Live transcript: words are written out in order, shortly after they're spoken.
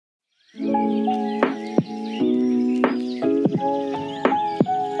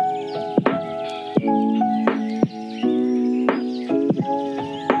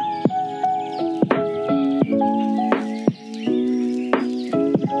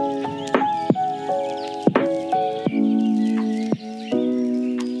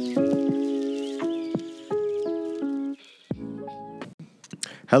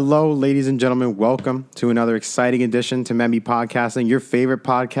Hello, ladies and gentlemen. Welcome to another exciting edition to Memby Podcasting, your favorite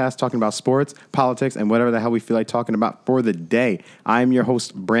podcast talking about sports, politics, and whatever the hell we feel like talking about for the day. I'm your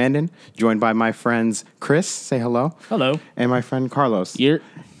host, Brandon, joined by my friends Chris. Say hello. Hello. And my friend Carlos. Here.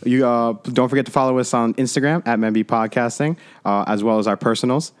 You don't forget to follow us on Instagram at Memby Podcasting, as well as our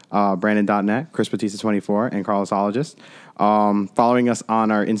personals, Brandon.net, Chris Batista24, and Carlosologist. Following us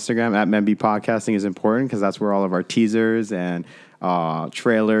on our Instagram at Memby Podcasting is important because that's where all of our teasers and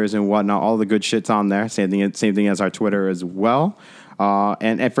trailers and whatnot, all the good shit's on there. Same thing as our Twitter as well.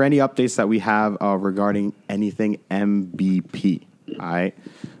 And for any updates that we have regarding anything MVP. All right.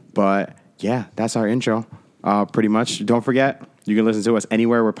 But yeah, that's our intro. Pretty much. Don't forget, you can listen to us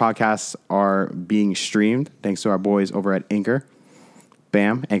anywhere where podcasts are being streamed, thanks to our boys over at Anchor.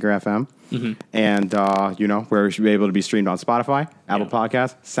 Bam, Anchor FM. Mm-hmm. And, where should be able to be streamed on Spotify, Apple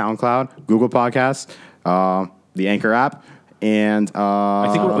Podcasts, SoundCloud, Google Podcasts, the Anchor app. And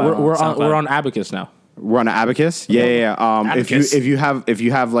I think we're on Abacus now. We're on Abacus. Yeah. Abacus. If you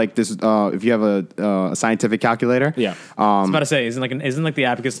have like this, if you have a scientific calculator. Yeah. I was about to say, isn't like the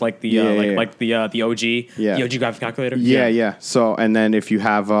Abacus like the the OG the OG graphic calculator? Yeah. So and then if you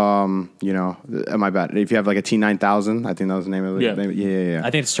have my bad. If you have like a T9000, I think that was the name of it. Yeah.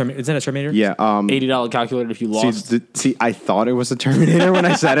 I think it's Terminator. Is that a Terminator? Yeah. $80 calculator if you lost. See, I thought it was a Terminator when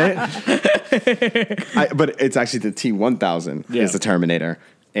I said it. But it's actually the T1000 is the Terminator.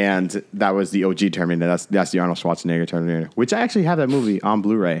 And that was the OG Terminator. That's the Arnold Schwarzenegger Terminator, which I actually have that movie on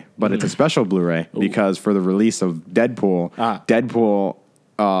Blu-ray, but it's a special Blu-ray because for the release of Deadpool, Deadpool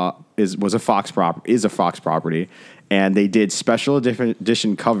is a Fox property, and they did special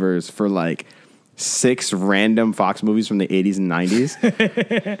edition covers for like 6 random Fox movies from the 80s and 90s,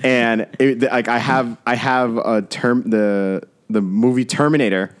 and I have a the movie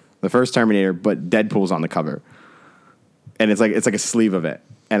Terminator, the first Terminator, but Deadpool's on the cover, and it's like a sleeve of it.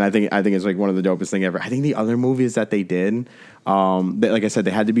 And I think it's like one of the dopest thing ever. I think the other movies that they did, like I said,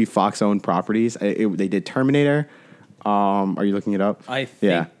 they had to be Fox-owned properties. They did Terminator. Are you looking it up? I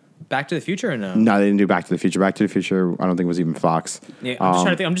think Back to the Future or no? No, they didn't do Back to the Future. Back to the Future, I don't think was even Fox. Yeah, I'm just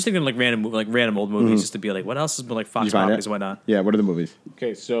trying to think. I'm just thinking like random old movies just to be like, what else has been like Fox properties and whatnot? Yeah, what are the movies?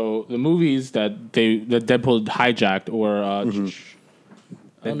 Okay, so the movies that Deadpool hijacked or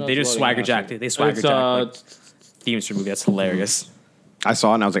they just swagger jacked. They swagger jacked themes for movie. That's hilarious. I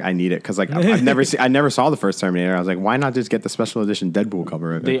saw it and I was like, I need it because like I never saw the first Terminator. I was like, why not just get the special edition Deadpool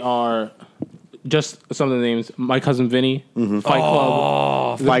cover of it? They are just some of the names: My Cousin Vinny, Fight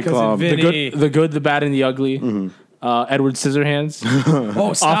Club, Fight Club, the good, the bad, and the ugly, Edward Scissorhands,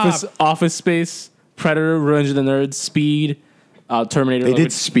 Office Space, Predator, Revenge of the Nerds, Speed, Terminator. They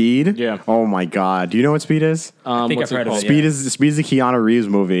did Speed? Yeah. Oh my God. Do you know what Speed is? I think I've heard of it. Speed is the Keanu Reeves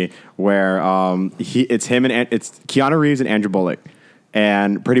movie where it's Keanu Reeves and Andrew Bullock.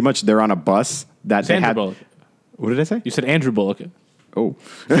 And pretty much they're on a bus that they had. Bullock. What did I say? You said Andrew Bullock. Oh.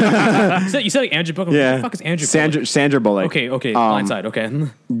 you said like Andrew Bullock? Yeah. What the fuck is Andrew Bullock? Sandra Bullock. Okay. Blindside.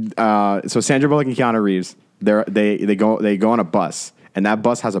 Okay. So Sandra Bullock and Keanu Reeves, they go on a bus, and that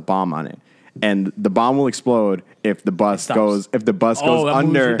bus has a bomb on it. And the bomb will explode if the bus goes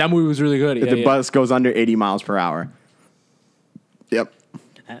under. That movie was really good. If the bus goes under 80 miles per hour. Yep.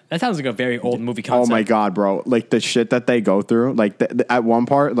 That sounds like a very old movie concept. Oh my God, bro! Like the shit that they go through. Like at one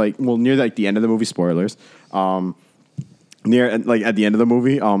part, near like the end of the movie, spoilers. Near like at the end of the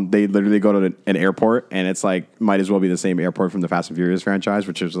movie, they literally go to an airport, and it's like might as well be the same airport from the Fast and Furious franchise,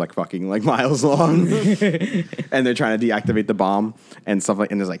 which is like fucking like miles long. And they're trying to deactivate the bomb and stuff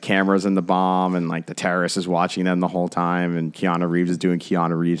and there's like cameras in the bomb, and like the terrorist is watching them the whole time, and Keanu Reeves is doing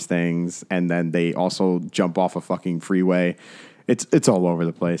Keanu Reeves things, and then they also jump off a fucking freeway. It's all over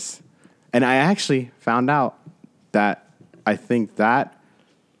the place. And I actually found out that I think that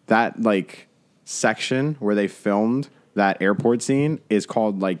like section where they filmed that airport scene is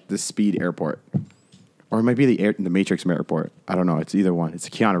called like the Speed Airport. Or it might be the Matrix Airport. I don't know. It's either one. It's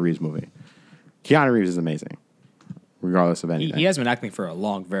a Keanu Reeves movie. Keanu Reeves is amazing, regardless of anything. He has been acting for a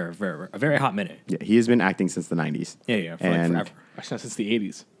very hot minute. Yeah, he has been acting since the 90s. Yeah, for like forever. Actually, since the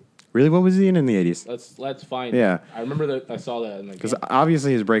 80s. Really? What was he in the 80s? Let's find Yeah. it. I remember that I saw that. Because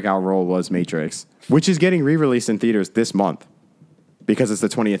obviously his breakout role was Matrix, which is getting re-released in theaters this month because it's the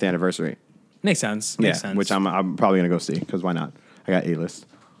 20th anniversary. Makes sense. Which I'm probably going to go see because why not? I got A-list.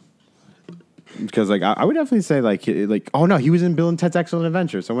 because like I would definitely say like oh no, he was in Bill and Ted's Excellent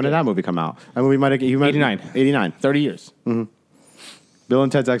Adventure. So when did that movie come out? That movie might have 89. 30 years. Mm-hmm. Bill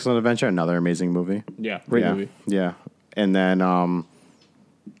and Ted's Excellent Adventure, another amazing movie. Yeah, great movie. Yeah, and then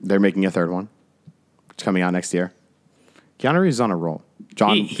they're making a third one. It's coming out next year. Keanu Reeves is on a roll.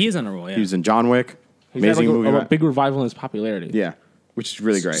 He is on a roll. Yeah, he was in John Wick. He's amazing movie. A big revival in his popularity. Yeah. Which is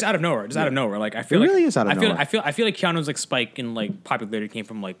really great. Just out of nowhere. Out of nowhere. Like I feel it like really is out of nowhere. I feel like Keanu's like spike in like popularity came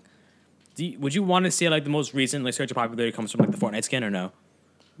from like. Would you want to say like the most recent like surge of popularity comes from like the Fortnite skin or no?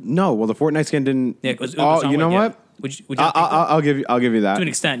 No. Well, the Fortnite skin didn't. Yeah. It was you know what? Would you I'll give you that to an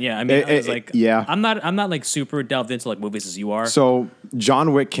extent. Yeah. I mean, I was like, yeah. I'm not like super delved into like movies as you are. So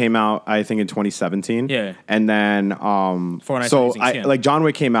John Wick came out, I think, in 2017. Yeah. And then Fortnite so like John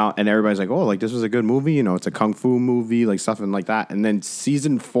Wick came out, and everybody's like, oh, like this was a good movie. You know, it's a kung fu movie, like something like that. And then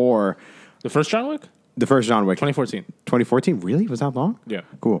season 4, the first John Wick, 2014. 2014, really? Was that long? Yeah.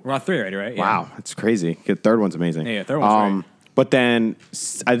 Cool. We're on 3 already, right? Yeah. Wow, that's crazy. The third one's amazing. Yeah, third one's great. But then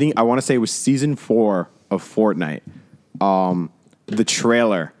I want to say it was season 4 of Fortnite. The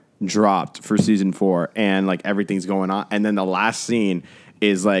trailer dropped for season 4, and like everything's going on, and then the last scene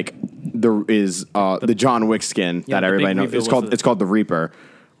is like the John Wick skin that everybody knows. It's called the Reaper.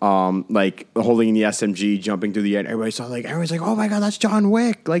 Like holding the SMG, jumping through the air. Everybody's like, oh my god, that's John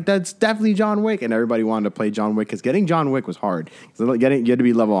Wick! Like that's definitely John Wick, and everybody wanted to play John Wick because getting John Wick was hard. You had to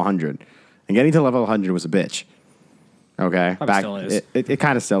be level 100, and getting to level 100 was a bitch. Okay, still is. It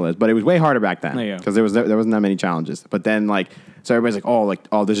kind of still is, but it was way harder back then because there wasn't that many challenges. But then so everybody's like,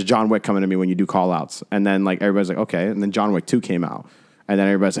 oh, there's a John Wick coming to me when you do call outs, and then like everybody's like, okay, and then John Wick 2 came out, and then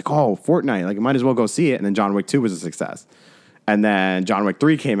everybody's like, oh, Fortnite, like might as well go see it, and then John Wick 2 was a success, and then John Wick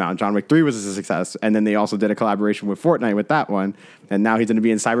 3 came out, and John Wick 3 was a success, and then they also did a collaboration with Fortnite with that one, and now he's going to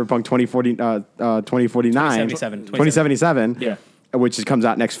be in Cyberpunk 2077, yeah, which comes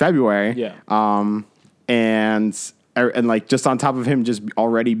out next February, yeah, and like just on top of him just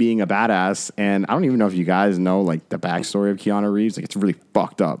already being a badass, and I don't even know if you guys know like the backstory of Keanu Reeves. Like it's really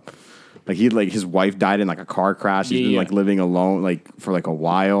fucked up. Like his wife died in like a car crash. He's been like living alone like for like a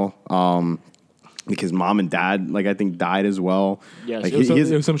while. Like his mom and dad like I think died as well. Yeah, like it was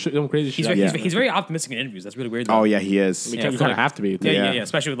some crazy shit. He's very optimistic in interviews. That's really weird. Though. Oh yeah, he is. You kind of have to be. Yeah.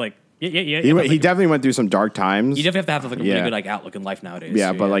 Especially with like. Yeah. He definitely went through some dark times. You definitely have to have like a really good like outlook in life nowadays.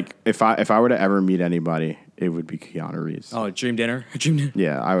 Yeah, but like if I were to ever meet anybody, it would be Keanu Reeves. Oh, dream dinner.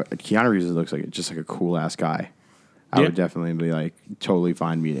 Yeah, Keanu Reeves looks like just like a cool ass guy. I would definitely be like totally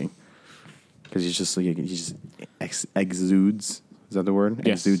fine meeting because he's just exudes. Is that the word?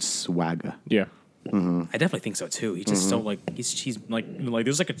 Yes. Exudes swagger. Yeah. Mm-hmm. I definitely think so too. He's just so like he's like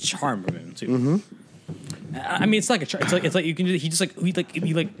there's like a charm from him too. Mm-hmm. I mean, it's like you can he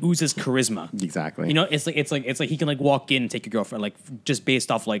oozes charisma. Exactly. You know, it's like he can like walk in and take your girlfriend like just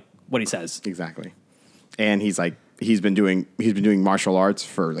based off like what he says. Exactly. And he's been doing martial arts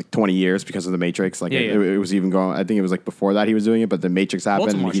for like 20 years because of the Matrix. Like it was even going. I think it was like before that he was doing it, but the Matrix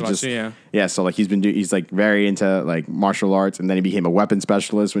happened. And he just So like he's like very into like martial arts, and then he became a weapon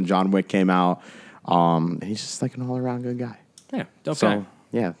specialist when John Wick came out. And he's just like an all around good guy. Yeah. Okay. So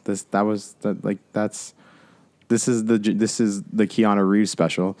yeah, this is the Keanu Reeves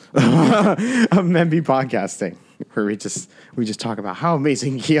special of Men Be Podcasting, where we just talk about how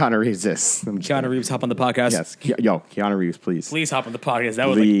amazing Keanu Reeves is. Keanu Reeves, hop on the podcast. Yes, Keanu Reeves, please. Please hop on the podcast. That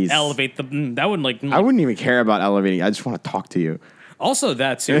would like elevate the. That would like. I wouldn't even care about elevating. I just want to talk to you. Also,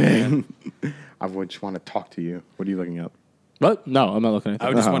 that too. Man. I would just want to talk to you. What are you looking up? What? No, I'm not looking at that. I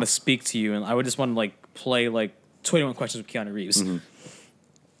would just want to speak to you, and I would just want to like play like 21 questions with Keanu Reeves. Mm-hmm.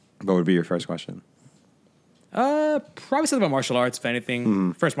 What would be your first question? Probably something about martial arts, if anything.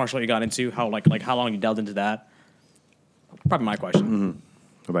 Mm-hmm. First martial art you got into, how how long you delved into that. Probably my question. Mm-hmm.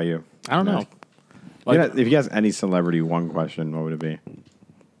 What about you? I don't know. Like, if you ask any celebrity one question, what would it be?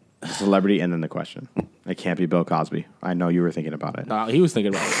 Celebrity and then the question. It can't be Bill Cosby. I know you were thinking about it. He was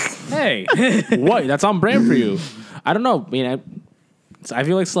thinking about it. Hey. What? That's on brand for you. I don't know. I mean, I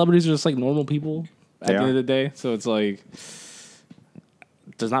feel like celebrities are just like normal people at the end of the day. So it's like,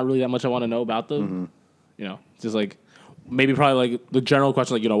 there's not really that much I want to know about them. Mm-hmm. You know, just like maybe probably like the general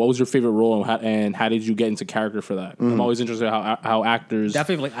question, like, you know, what was your favorite role and how did you get into character for that? Mm-hmm. I'm always interested in how actors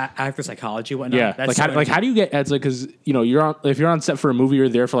definitely like actor psychology, whatnot. Yeah, that's like how do you get? It's like because you know if you're on set for a movie, you're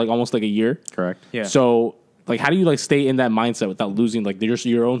there for like almost like a year. Correct. Yeah. So like, how do you like stay in that mindset without losing like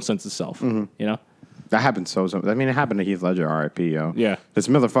your own sense of self? Mm-hmm. You know. That happened so. I mean, it happened to Heath Ledger, R.I.P. Yo. Yeah. This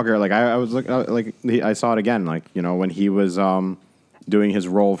motherfucker, like I was looking, I saw it again, like you know when he was doing his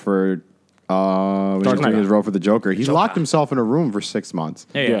role for the Joker. He locked himself in a room for 6 months.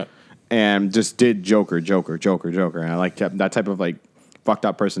 Yeah. And just did Joker. And I like that type of like fucked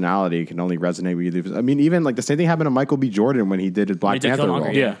up personality can only resonate with you. I mean, even like the same thing happened to Michael B. Jordan when he did his Black He did Panther Killmonger,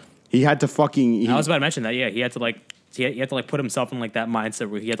 role. yeah. He had to fucking. I was about to mention that. Yeah, he had to like put himself in like that mindset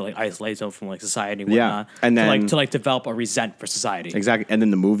where he had to like isolate himself from like society and Yeah, whatnot. and then- to develop a resent for society. Exactly. And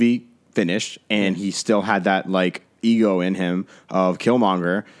then the movie finished, and he still had that like ego in him of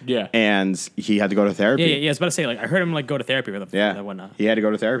Killmonger. Yeah. And he had to go to therapy. Yeah. I was about to say like I heard him like go to therapy with Yeah. that whatnot. He had to go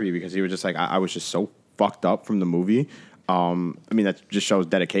to therapy because he was just like, I was just so fucked up from the movie. I mean, that just shows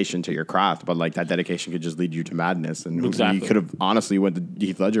dedication to your craft, but like that dedication could just lead you to madness. And Exactly. you could have honestly went the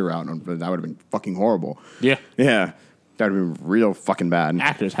Heath Ledger route, but that would have been fucking horrible. Yeah. Yeah. That would have been real fucking bad.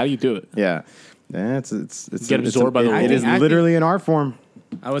 Actors, how do you do it? Yeah. Yeah, it's Get absorbed by the it role. is literally an art form.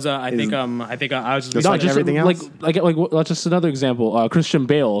 I was I think I was Just like everything else? Like just another example. Christian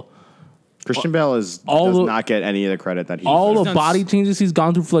Bale. Christian Bale does not get any of the credit that he All deserves. the body changes he's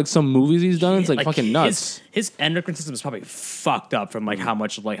gone through for like some movies he's done, it's like fucking nuts. His endocrine system is probably fucked up from like how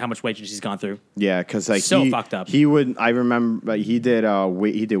much weight change he's gone through. Yeah, because like So fucked up. He would. I remember he did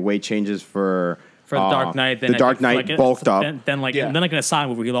weight changes for For the Dark Knight, then the Dark Knight bulked up. Then like in a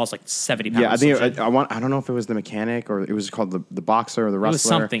Asylum where he lost like 70 pounds. Yeah, I think or some shit. I don't know if it was the mechanic or it was called the boxer or the wrestler. was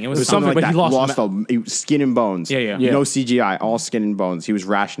something. It was something something, like but that. he lost skin and bones. Yeah. No CGI, all skin and bones. He was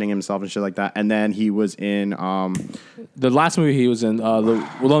rationing himself and shit like that. And then he was in. The last movie he was in, the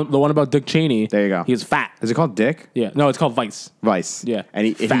one about Dick Cheney. There you go. He was fat. Is it called Dick? Yeah, no, it's called Vice. Vice. Yeah. And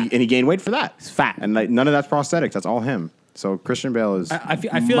he gained weight for that. He's fat. And like none of that's prosthetics. That's all him. So Christian Bale is. I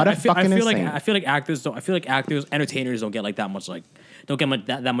feel like actors, entertainers don't get like that much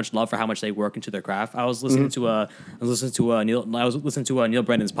that much love for how much they work into their craft. I was listening to Neil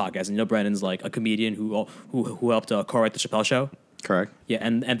Brennan's podcast, and Neil Brennan's like a comedian who helped co-write the Chappelle Show. Correct. Yeah,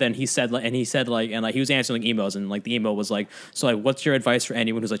 and then he said he was answering emails, and like the email was like, so like what's your advice for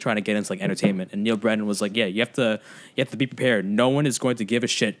anyone who's like trying to get into like entertainment? And Neil Brennan was like, yeah, you have to be prepared. No one is going to give a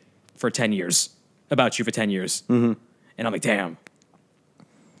shit for 10 years about you for 10 years. Mm-hmm. And I'm like, damn,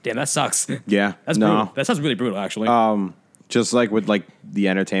 that sucks. Yeah. That's brutal. That sounds really brutal, actually. Just like with like the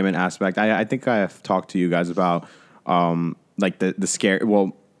entertainment aspect, I think I have talked to you guys about like the scare.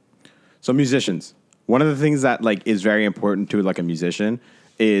 Well, so musicians. One of the things that like is very important to like a musician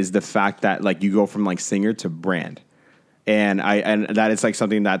is the fact that like you go from like singer to brand, and that is like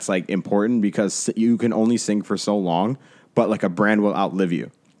something that's like important because you can only sing for so long, but like a brand will outlive you.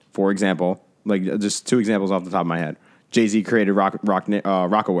 For example, like just two examples off the top of my head. Jay-Z created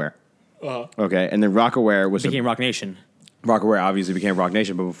Rockaware. Okay, and then Rockaware became Rock Nation. Rockaware obviously became Rock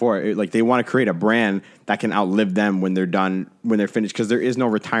Nation, but before, they want to create a brand that can outlive them when they're done, when they're finished, because there is no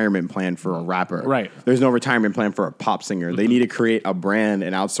retirement plan for a rapper. Right. There's no retirement plan for a pop singer. Mm-hmm. They need to create a brand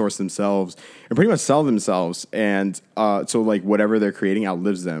and outsource themselves and pretty much sell themselves. And so, like, whatever they're creating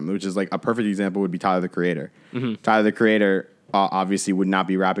outlives them, which is, like, a perfect example would be Tyler, the Creator. Mm-hmm. Tyler, the Creator, obviously would not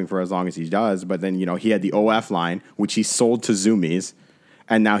be rapping for as long as he does, but then, he had the OF line, which he sold to Zoomies,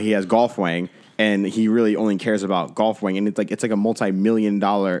 and now he has Golf Wang. And he really only cares about Golf Wang, and it's like a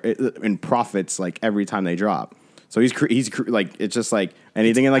multi-million-dollar in profits like every time they drop. So he's like, it's just like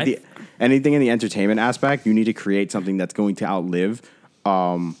anything in like anything in the entertainment aspect, you need to create something that's going to outlive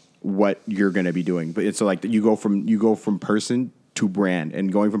what you're going to be doing. But it's so like you go from person to brand,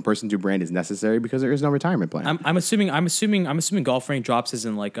 and going from person to brand is necessary because there is no retirement plan. I'm assuming Golf Wang drops is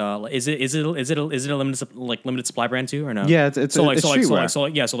in like is it a limited supply brand too or no? Yeah, it's streetwear. So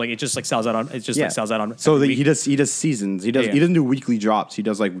it just like sells out on like sells out on. So he does seasons. He doesn't do weekly drops. He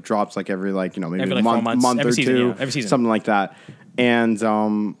does like drops like every like maybe every, a like, month every or season, two, yeah, every season. something like that. And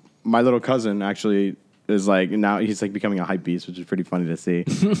my little cousin actually is like now he's like becoming a hype beast, which is pretty funny to see.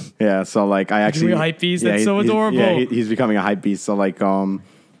 Yeah, so like I actually a hype beast. That's so adorable. He's becoming a hype beast. So like the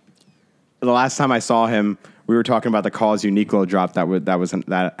last time I saw him, we were talking about the Cause Uniqlo drop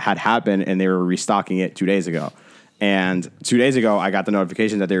that had happened, and they were restocking it 2 days ago. And 2 days ago, I got the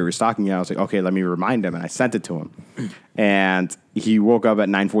notification that they were restocking it. I was like, okay, let me remind him, and I sent it to him. And he woke up at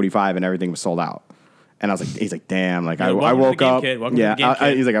 9:45, and everything was sold out. And I was like, he's like, damn, like I woke up. He's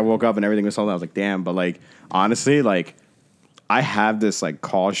like, I woke up and everything was sold out. I was like, damn, but like honestly, like I have this like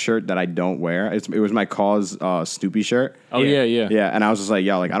Cause shirt that I don't wear. It was my Cause Snoopy shirt. Oh yeah. And I was just like,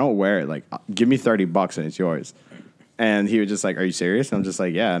 yo, like I don't wear it. Like, give me $30 and it's yours. And he was just like, "Are you serious?" And I'm just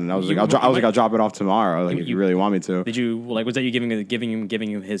like, "Yeah." And I was like, "I'll drop it off tomorrow. Like, if you really want me to." Did you like? Was that you giving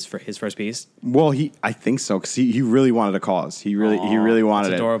him his first piece? Well, I think so because he really wanted a Cause. He really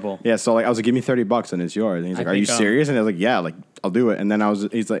wanted it. Adorable. Yeah. So like, I was like, "Give me $30 and it's yours." And he's like, "Are you serious?" And I was like, "Yeah, like I'll do it." And then I was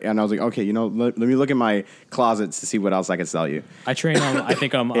like, "Okay, let me look in my closets to see what else I can sell you." I train. I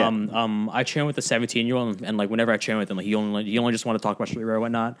think I train with a 17-year-old, and like whenever I train with him, like he only just want to talk about streetwear or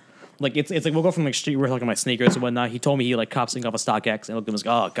whatnot. like it's like we'll go from like streetwear talking about sneakers and whatnot. He told me he like copped something off of StockX and looked at him and was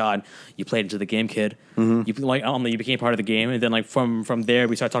like, oh god, you played into the game, kid. You like you became part of the game, and then like from there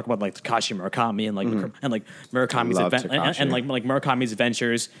we started talking about like Takashi Murakami and like Murakami's Love and like Murakami's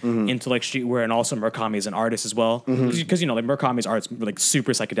adventures into like streetwear, and also Murakami as an artist as well, because you know like Murakami's art's like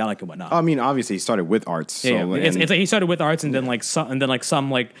super psychedelic and whatnot. I mean, obviously he started with arts. So, Yeah, it's and- like he started with arts, and then like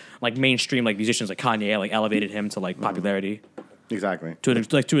some like mainstream like musicians like Kanye like elevated him to like popularity exactly. to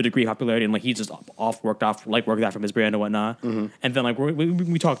a degree popularity, and like he just worked out from his brand and whatnot. And then like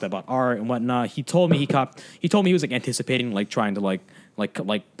we talked about art and whatnot. He told me he was like anticipating like trying to like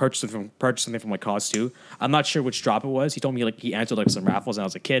purchase something from like Cause 2. I'm not sure which drop it was. He told me like he answered like some raffles, and I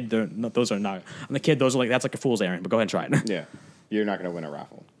was like, kid, those are not. I'm the kid. Those are like that's like a fool's errand. But go ahead and try it. Yeah, you're not gonna win a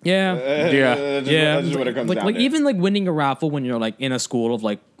raffle. Yeah. That's just what it comes like down like to. even like winning a raffle when you're like in a school of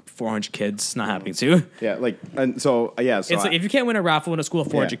like 400 kids, not happening too. Yeah, like and so yeah. So It's like, if you can't win a raffle in a school of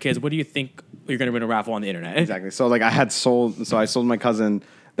 400 Yeah. kids, what do you think you're going to win a raffle on the internet? exactly. So like I sold my cousin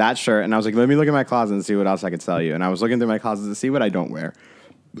that shirt, and I was like, let me look at my closet and see what else I could sell you. And I was looking through my closet to see what I don't wear.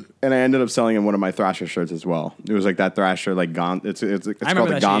 And I ended up selling him one of my Thrasher shirts as well. It was like that Thrasher, like it's called the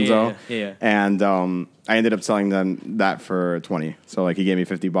remember that shit, Gonzo. yeah. And I ended up selling them that for 20. So like he gave me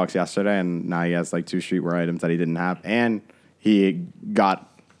 $50 yesterday, and now he has like 2 streetwear items that he didn't have, and he got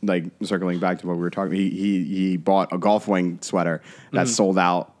like circling back to what we were talking. He bought a golf wing sweater that sold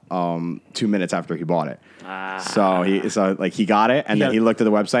out 2 minutes after he bought it. So he got it, and then he looked at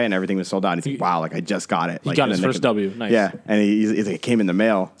the website, and everything was sold out. And he's like, "Wow, like I just got it." He Like, got and his then first W. Nice. Yeah, and he's like, it came in the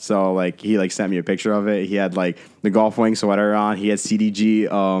mail. So like he like sent me a picture of it. He had like the golf wing sweater on. He had CDG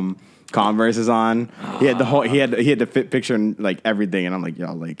Converses on. He had the whole. He had the fit picture and like everything. And I'm like,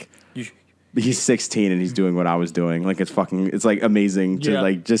 yo, like. He's 16 and he's doing what I was doing. Like it's like amazing to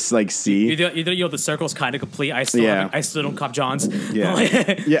like just like see. The circle's kind of complete. I still don't cop Johns. Yeah,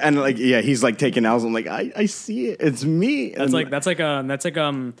 yeah, and like he's like taking L's. I'm like, I see it. It's me. That's And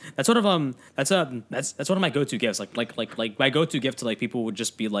that's one of my go-to gifts. Like my go-to gift to like people would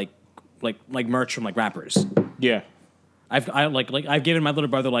just be like merch from like rappers. Yeah. I've given my little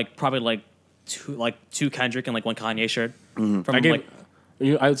brother like probably like two Kendrick and like one Kanye shirt from I gave, like.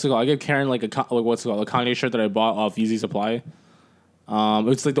 I gave Karen like a Kanye shirt that I bought off Yeezy Supply.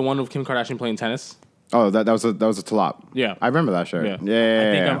 It's like the one with Kim Kardashian playing tennis. oh, that was a Talop. Yeah. I remember that shirt. Yeah.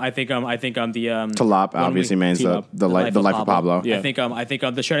 Yeah. I think the Talop obviously means the life of Pablo. Yeah. I think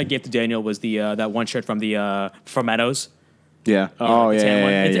the shirt I gave to Daniel was the that one shirt from the from Meadows. Yeah. Oh The tan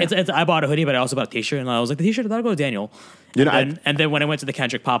one. yeah. It's I bought a hoodie, but I also bought a t-shirt, and I was like, the t-shirt that'll go to Daniel. You know, and then when I went to the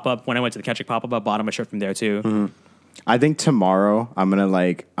Kendrick pop-up, I bought him a shirt from there too. Mm-hmm. I think tomorrow I'm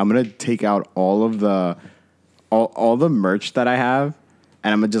gonna take out all of the all the merch that I have,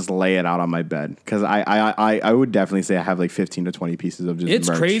 and I'm gonna just lay it out on my bed because I would definitely say I have like 15 to 20 pieces of just It's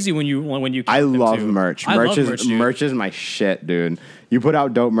merch. crazy when you I count them, love too. merch. I love merch, dude. Merch is my shit, dude. You put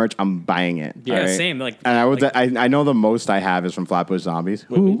out dope merch, I'm buying it. Yeah, all right? same, like- and like- I know the most I have is from Flatbush Zombies.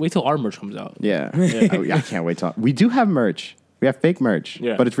 Wait till our merch comes out. Yeah, I can't wait till we do have merch. We have fake merch,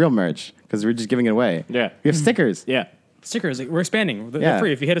 Yeah. but it's real merch because we're just giving it away. Yeah. we have stickers. Yeah. Stickers, like, we're expanding. They're Yeah.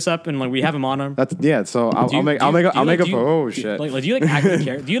 free if you hit us up, and like we have them on them. That's So I'll make a oh shit. Like, do you like actively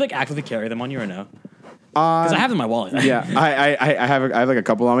carry? Do you like actively carry them on you or no? Because I have them in my wallet. Yeah, I have like a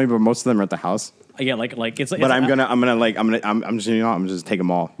couple on me, but most of them are at the house. Yeah, like it's. But I'm just take them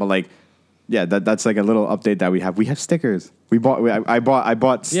all. But like, yeah, that's like a little update that we have. We have stickers. I bought. We have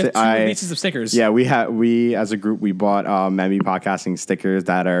two pieces of stickers. Yeah, we as a group we bought Memmy Podcasting stickers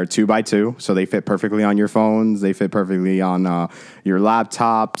that are 2x2, so they fit perfectly on your phones. They fit perfectly on your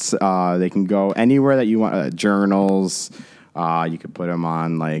laptops. They can go anywhere that you want. Journals. You could put them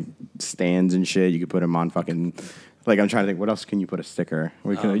on like stands and shit. You could put them on fucking. Like I'm trying to think, what else can you put a sticker?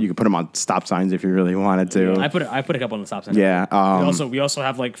 You could put them on stop signs if you really wanted to. I put a couple on the stop sign. Yeah. We also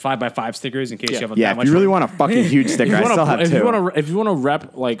have like 5x5 stickers in case you have. Yeah, if you really want a fucking huge sticker, I still have if two. you want to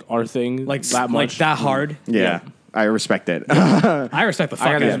rep like our thing like that much, like that hard. Yeah, I respect it. I respect the fuck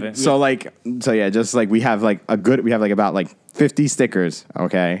out of it. So yeah, just like we have like about like 50 stickers,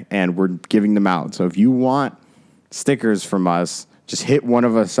 okay, and we're giving them out. So if you want stickers from us, just hit one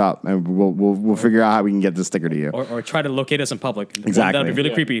of us up, and we'll figure out how we can get the sticker to you. Or try to locate us in public. Exactly. That'd be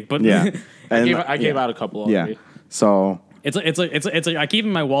really creepy. But Yeah, I gave out a couple already. Yeah, so It's like I keep them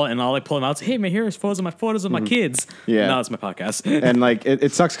in my wallet and I'll like pull them out. Say, hey man, here's photos of my kids. Yeah. No, it's my podcast. and like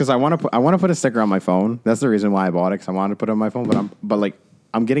it sucks because I want to put a sticker on my phone. That's the reason why I bought it, because I wanted to put it on my phone. But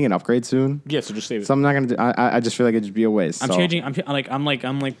I'm getting an upgrade soon. Yeah, so just save it. So I'm not gonna do. I just feel like it'd just be a waste. I'm so. changing. I'm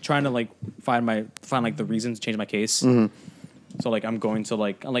trying to like find like the reasons to change my case. So like I'm going to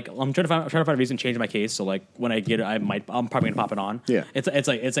like I'm trying to find a reason to change my case. So like when I get it, I'm probably gonna pop it on. Yeah. It's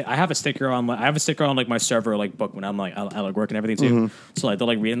like I have a sticker on like my server like book when I'm like I like work and everything too. So like they'll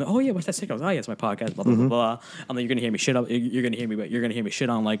like read and oh yeah, what's that sticker? I was, oh yeah, it's my podcast. Blah blah blah blah. And then you're gonna hear me shit up. You're gonna hear me shit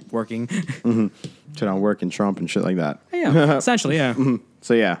on like working. Shit on work and Trump and shit like that. Yeah, essentially, yeah.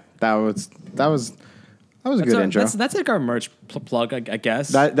 So yeah, that was a good intro. That's like our merch plug, I guess.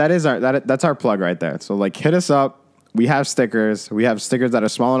 That's our plug right there. So like hit us up. We have stickers. We have stickers that are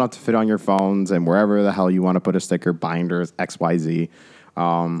small enough to fit on your phones and wherever the hell you want to put a sticker, binders, XYZ.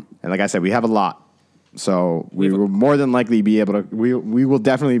 And like I said, we have a lot. So we will more than likely be able to we will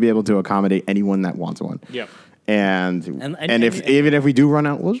definitely be able to accommodate anyone that wants one. Yeah. And if even if we do run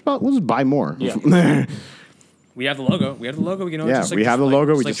out, we'll just buy more. Yeah. We have the logo. You know. Yeah, just like, we have the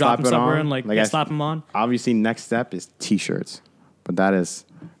logo. We just drop slap them it somewhere on. and I slap them on. Obviously, next step is T-shirts, but that is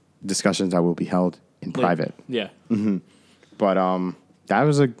discussions that will be held in private. Yeah. But that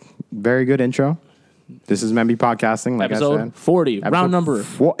was a very good intro. This is Memby Podcasting. Like Episode I said, 40. Round number.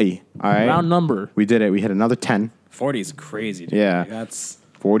 40. All right. Round number. We did it. We hit another 10. 40 is crazy. Dude. Yeah. That's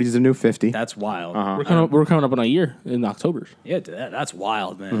 40 is the new 50. wild. We're coming up on a year in October. Yeah, dude, that's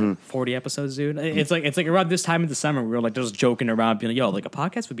wild, man. 40 episodes, dude. It's like around this time in December we were like just joking around, being like, "Yo, like a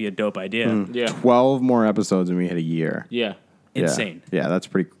podcast would be a dope idea." Yeah. 12 more episodes and we hit a year. Yeah. Insane. Yeah, that's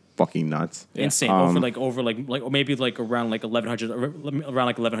pretty fucking nuts. Insane. Over maybe like around like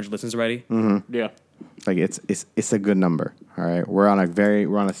 1100 listens already. Yeah. Like it's a good number. All right. We're on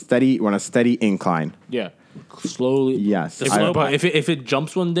a steady incline. Yeah. Slowly. Yes. But if it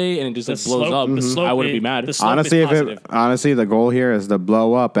jumps one day and it just like blows up, I wouldn't be mad. The slope Honestly, is positive. honestly, the goal here is to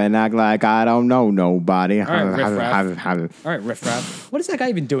blow up and act like I don't know nobody. All right, Riff Raff. What is that guy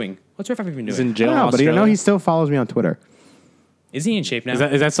even doing? What's Riff Raff even He's doing? in jail. But you know he still follows me on Twitter. Is he in shape now?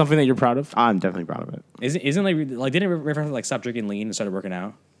 Is that something that you're proud of? I'm definitely proud of it. Isn't like didn't Riff Raff like stop drinking lean and started working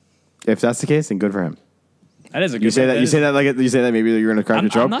out? If that's the case, then good for him. That is a good. You say that maybe you're gonna crack a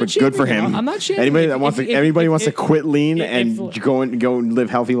joke, but good for him. I'm not shaming. Anybody that wants to quit lean and go and live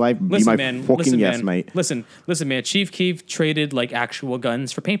healthy life, be my fucking yes, mate. Listen, man. Chief Keef traded like actual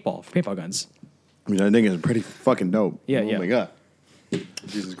guns for paintball guns. I mean, I think it's pretty fucking dope. Yeah, oh yeah. my god,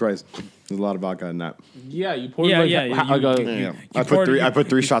 Jesus Christ, there's a lot of vodka in that. Yeah, you poured I put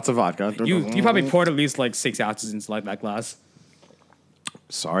 3 shots of vodka. You probably poured at least like 6 ounces into like that glass.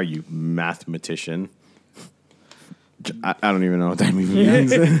 Sorry, you mathematician. I don't even know what that means.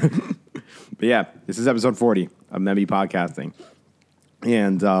 But yeah, this is episode 40 of Memby Podcasting.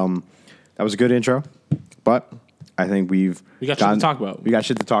 And that was a good intro. But I think we got shit to talk about. We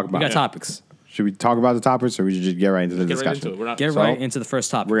got Topics. Should we talk about the topics or we should just get right into the discussion? Get right into the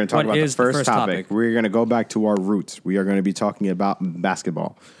first topic. We're going to talk about the first topic. We're going to go back to our roots. We are going to be talking about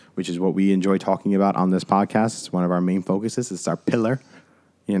basketball, which is what we enjoy talking about on this podcast. It's one of our main focuses. It's our pillar.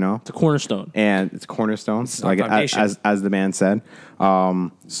 You know, it's a cornerstone, and it's a cornerstone, like as the man said.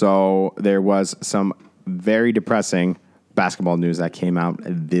 So there was some very depressing basketball news that came out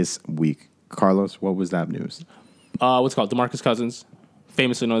this week. Carlos, what was that news? What's it called? DeMarcus Cousins,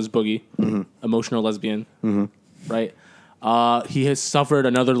 famously known as Boogie, emotional lesbian, right? He has suffered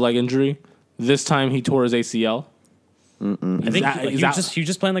another leg injury. This time he tore his ACL. I think he was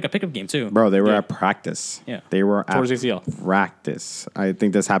just playing like a pickup game too. Bro, they were at practice. Yeah. They were at ACL. Practice. I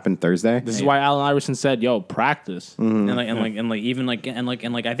think this happened Thursday. This is why Allen Iverson said, "Yo, practice." And I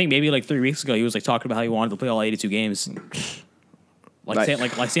think maybe like 3 weeks ago he was like talking about how he wanted to play all 82 games. Saying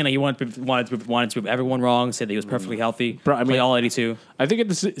that he wanted to prove everyone wrong, said that he was perfectly healthy. Bro, I mean, play all 82. I think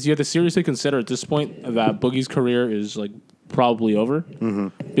you have to seriously consider at this point that Boogie's career is like probably over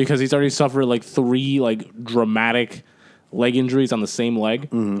because he's already suffered like 3 like dramatic leg injuries on the same leg,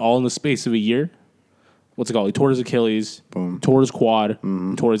 all in the space of a year. What's it called? He tore his Achilles, tore his quad,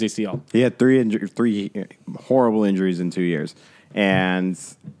 tore his ACL. He had 3 horrible injuries in 2 years. And,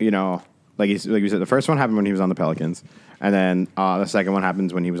 you know, like you said, the first one happened when he was on the Pelicans. And then the second one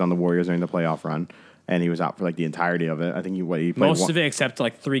happens when he was on the Warriors during the playoff run. And he was out for like the entirety of it. I think he played most of it except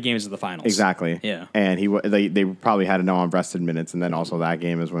like 3 games of the finals. Exactly. Yeah. And they probably had no unrested minutes. And then also that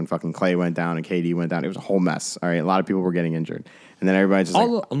game is when fucking Clay went down and KD went down. It was a whole mess. All right, a lot of people were getting injured, and then everybody just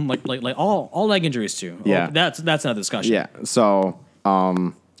all leg injuries too. Yeah. That's another discussion. Yeah. So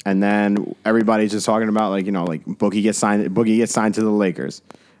and then everybody's just talking about like Boogie gets signed to the Lakers,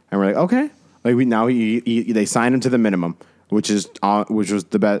 and we're like okay, like they signed him to the minimum. Which was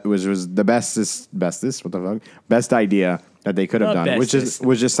the best idea that they could have The done, which bestest.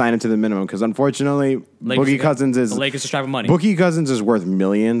 was just sign him to the minimum. Because unfortunately, Lakers- Boogie Cousins is the Lakers are strapping money. Boogie Cousins is worth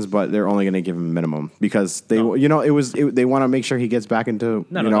millions, but they're only going to give him minimum because they, they want to make sure he gets back into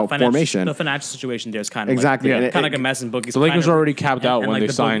formation. The financial situation there is kind of Exactly. like, And kind of like a mess. And Boogie's The Lakers kind of, already capped out when like they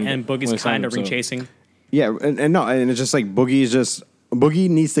the signed. and when they Boogie's signed kind of him, ring so- chasing. Yeah, and it's just like Boogie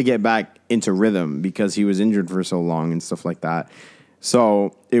needs to get back into rhythm because he was injured for so long and stuff like that.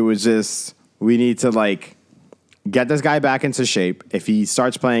 So it was just we need to like get this guy back into shape. If he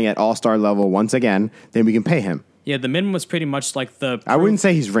starts playing at all-star level once again, then we can pay him. Yeah, the minimum was pretty much like the. I wouldn't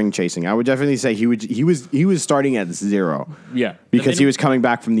say he's ring chasing. I would definitely say he was starting at 0. Yeah. Because he was coming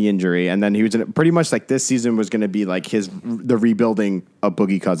back from the injury, and then he was pretty much like this season was going to be like the rebuilding of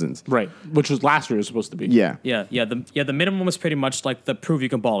Boogie Cousins. Right. Which was last year was supposed to be. Yeah. The minimum was pretty much like the prove you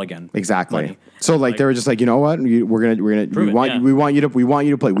can ball again. Exactly. Money. So like they were just like, you know what, we want you to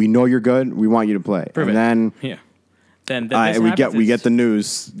play. We know you're good. We want you to play. Prove and it. then Yeah. Then we get the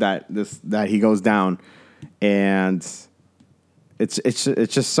news that he goes down, and it's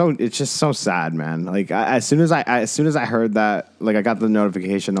just so sad, man. Like as soon as I heard that, like I got the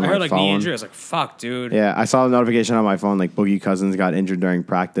notification on I my heard like phone. knee injury. I was like, fuck, dude. Yeah, I saw the notification on my phone, like Boogie Cousins got injured during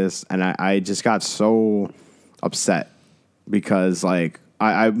practice, and I just got so upset because like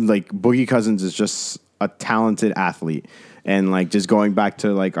I like Boogie Cousins is just a talented athlete. And like just going back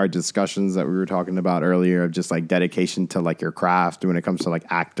to like our discussions that we were talking about earlier of just like dedication to like your craft when it comes to like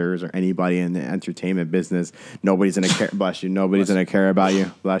actors or anybody in the entertainment business, nobody's gonna care. Bless you. Nobody's gonna care about you.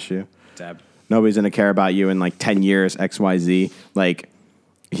 Bless you. Dab. Nobody's gonna care about you in like 10 years. XYZ. Like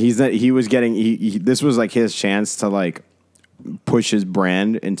this was like his chance to like push his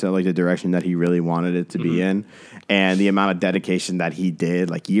brand into like the direction that he really wanted it to be in, and the amount of dedication that he did,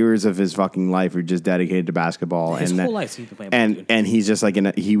 like years of his fucking life were just dedicated to basketball. His and whole that- life he's been playing ball, and dude. and he's just like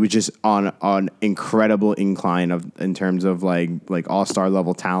he was just on an incredible incline in terms of like all-star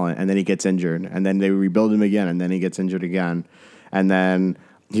level talent, and then he gets injured, and then they rebuild him again, and then he gets injured again, and then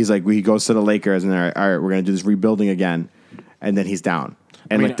he's like he goes to the Lakers, and they're all right, we're gonna do this rebuilding again, and then he's down,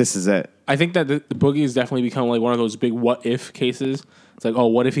 and like this is it. I think that the Boogie has definitely become like one of those big what if cases. It's like, oh,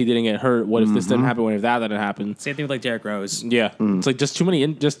 what if he didn't get hurt? What if this didn't happen? What if that didn't happen? Same thing with like Derrick Rose. Yeah, it's like just too many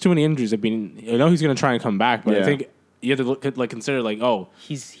injuries. I mean, I know he's gonna try and come back, but I Yeah. think you have to look at, like consider like, oh,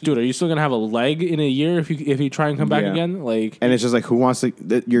 He's dude, are you still gonna have a leg in a year if you try and come back Yeah. again? Like, And it's just like, who wants to?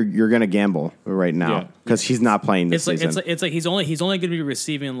 You're gonna gamble right now Yeah. because he's not playing this season. it's like he's only going to be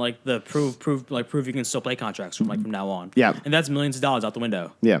receiving like the prove you can still play contracts from now on. Yeah. and that's millions of dollars out the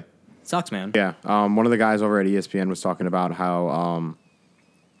window. Yeah, Sucks, man. yeah. One of the guys over at ESPN was talking about how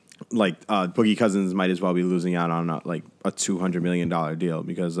Boogie Cousins might as well be losing out on a $200 million deal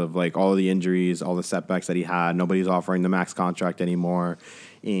because of like all the injuries, all the setbacks that he had. Nobody's offering the max contract anymore,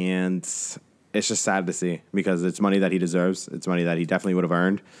 and it's just sad to see because it's money that he deserves. It's money that he definitely would have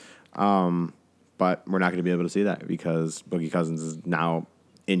earned. But we're not going to be able to see that because Boogie Cousins is now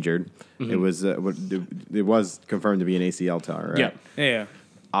injured. It was confirmed to be an ACL tear, right? yeah,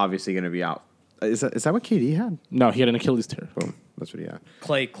 Obviously going to be out. Is that what KD had? no, he had an Achilles tear. Boom. That's what he had.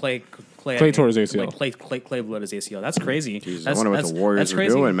 Clay tore his ACL. Clay blew out his ACL. That's crazy. Jesus, that's, I wonder what the Warriors are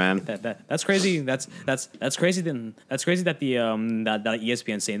doing, man. That's crazy. That's crazy. That's crazy that the that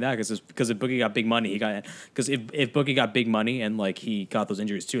ESPN saying that because if Boogie got big money, if Boogie got big money and like he got those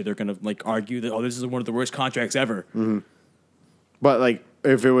injuries too, they're gonna like argue that this is one of the worst contracts ever. But like,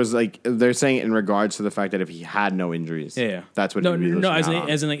 if it was like they're saying it in regards to the fact that if he had no injuries, Yeah, that's what no, he'd be losing as out in, on.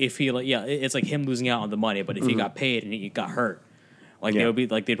 as in like if he like it's like him losing out on the money, but if he got paid and he got hurt, like Yeah. they would be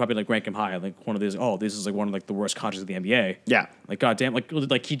like they'd probably like rank him high, like one of these. Oh, this is like one of like the worst contracts of the NBA. Yeah. like goddamn,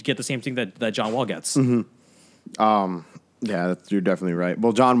 like he'd get the same thing that John Wall gets. Yeah, you're definitely right.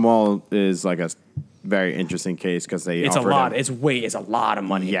 Well, John Wall is like a very interesting case because they It's a offered lot. him- It's a lot of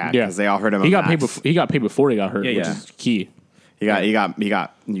money. yeah, Yeah, because they offered him. He a got paid. max. He got paid before he got hurt, Yeah, which yeah. is key. He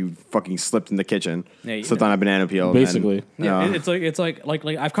got. You fucking slipped in the kitchen. Yeah, you slipped know. on a banana peel. Basically. and, Yeah, it's like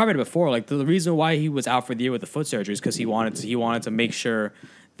I've covered it before. Like the reason why he was out for the year with the foot surgery is because he wanted to make sure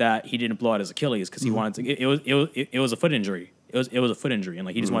that he didn't blow out his Achilles because he wanted to. It was a foot injury. It was a foot injury, and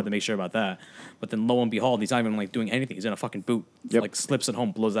like he just wanted to make sure about that. But then lo and behold, he's not even like doing anything. He's in a fucking boot. Yep. Like slips at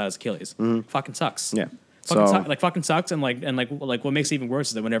home, blows out his Achilles. Fucking sucks. Yeah. Fucking sucks, and like what makes it even worse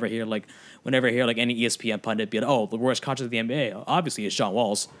is that whenever I hear any ESPN pundit be like, oh, the worst contract of the NBA, obviously it's John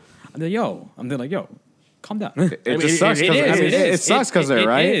Wall's. I'm like, yo, calm down. It just sucks. It sucks because they're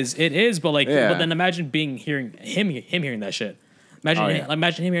right. It is, but like, Yeah. but then imagine hearing hearing that shit. Imagine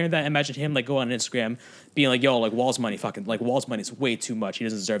him hearing that. Imagine him like go on Instagram being like, yo, like Wall's money is way too much. He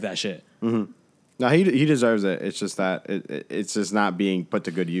doesn't deserve that shit. Yeah, No, he deserves it. It's just that it's just not being put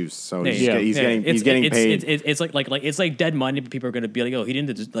to good use. So he's getting paid. It's like it's like dead money, but people are going to be like, oh, he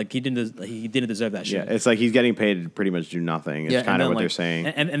didn't deserve that shit. Yeah, it's like he's getting paid to pretty much do nothing. It's kind of what they're saying.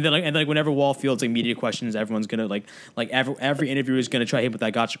 And then whenever Wall fields like media questions, everyone's gonna like every interviewer is gonna try to hit with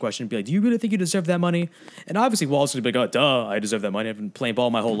that gotcha question and be like, do you really think you deserve that money? And obviously Wall's gonna be like, oh, duh, I deserve that money. I've been playing ball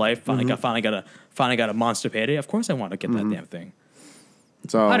my whole life. Finally got a monster payday. Of course I want to get that damn thing.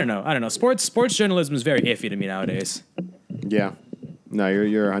 So I don't know. Sports journalism is very iffy to me nowadays. Yeah, no,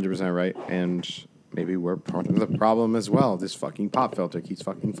 you're 100% right, and maybe we're part of the problem as well. This fucking pop filter keeps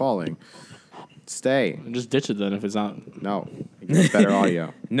fucking falling. Stay. Just ditch it then if it's not. No, it's better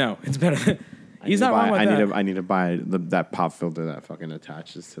audio. No, it's better. He's not wrong with that. I need to buy that pop filter that fucking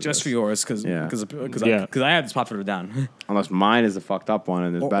attaches to just this. for yours, because Yeah. I have this pop filter down. Unless mine is the fucked up one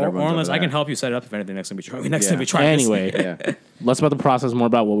and there's better ones. Or unless over I can there. help you set it up if anything next time we try. Time we try. Anyway, Yeah, less about the process, more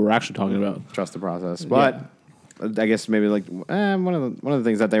about what we're actually talking about. trust the process. But I guess maybe like one of the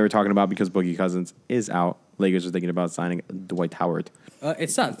things that they were talking about because Boogie Cousins is out. Lakers are thinking about signing Dwight Howard.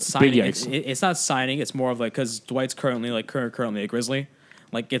 It's not signing. Big It's, yikes. it's not signing. It's more of like because Dwight's currently a Grizzly.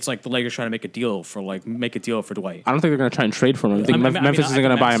 Like it's like the Lakers trying to make a deal for Dwight. I don't think they're going to try and trade for him. I think Memphis isn't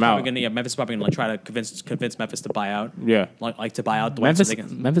going to buy him out. Memphis is probably going to like try to convince Memphis to buy out. Yeah. Like to buy out Dwight. Memphis, So they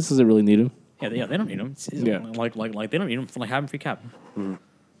can, Memphis doesn't really need him. yeah, they don't need him. Yeah. Like they don't need him for like having free cap.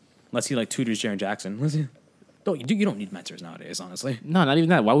 Unless he like tutors Jaren Jackson. You don't need mentors nowadays, honestly. No, not even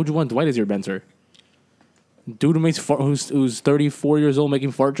that. Why would you want Dwight as your mentor? Dude who's 34 years old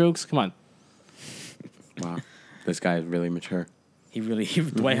making fart jokes? Come on. Wow, this guy is really mature.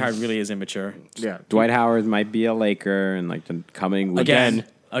 Dwight Howard really is immature. Yeah. Dwight Howard might be a Laker in like the coming weeks.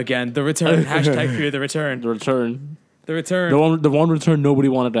 Again, the return. Hashtag fear the return. The return. The return. The one return nobody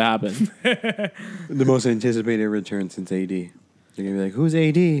wanted to happen. The most anticipated return since AD. They're gonna be like, "Who's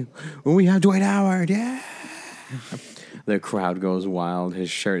AD? When we have Dwight Howard, yeah." The crowd goes wild. His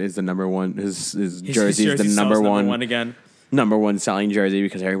shirt is the number one. His jersey is the number one again. number one selling jersey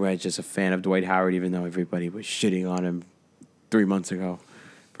because everybody's just a fan of Dwight Howard, even though everybody was shitting on him 3 months ago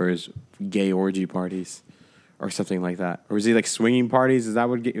for his gay orgy parties or something like that. Or was he like swinging parties? Is that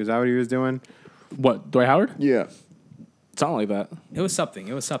what he was doing? What, Dwight Howard? Yeah. Something like that. It was something.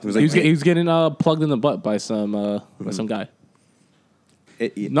 was He like- was getting plugged in the butt by some guy.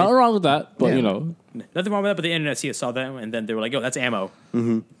 Nothing wrong with that, but Yeah. you know, Nothing wrong with that, but the internet saw that, and then they were like, "Yo, that's ammo."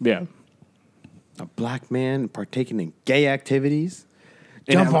 yeah. a black man partaking in gay activities.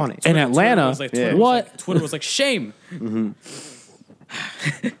 In Jump Atla- on it. in Atlanta. Yeah. What? Twitter was like, shame.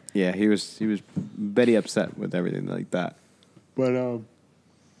 Yeah, he was very upset with everything like that. But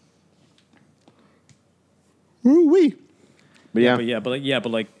woo-wee. But yeah,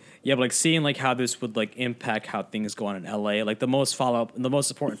 But like seeing like how this would like impact how things go on in LA. Like the most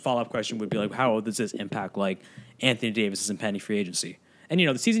important follow up question would be like, how does this impact like Anthony Davis's impending free agency? And you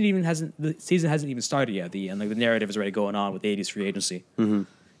know, the season hasn't even started yet. The narrative is already going on with AD's free agency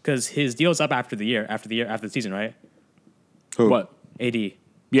because his deal's up after the season, right? Who? What? AD.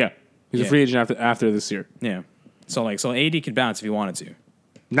 Yeah. He's Yeah. a free agent after this year. Yeah. So AD could bounce if he wanted to.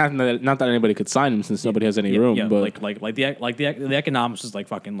 Not that anybody could sign him since nobody has any room. Yeah, but the economics is like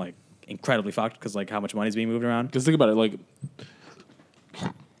fucking like incredibly fucked because like how much money is being moved around. just think about it. Like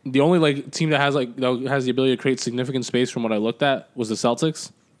the only like team that has the ability to create significant space from what I looked at was the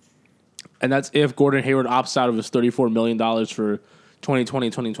Celtics, and that's if Gordon Hayward opts out of his $34 million for 2020,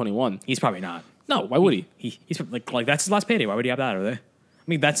 2021. He's probably not. No, why would he? He's like that's his last payday. Why would he opt out of it? I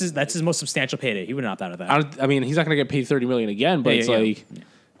mean, that's his most substantial payday. He wouldn't opt out of that. I mean, he's not going to get paid $30 million again, but Yeah, it's yeah, like,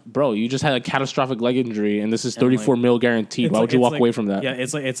 bro, you just had a catastrophic leg injury, and this is And, $34 million guaranteed. It's Why like- would you it's walk like- away from that? Yeah,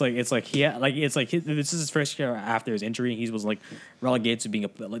 this is his first year after his injury. He was like relegated to being a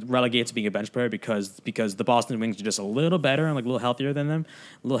bench player because the Boston Wings are just a little better and like a little healthier than them,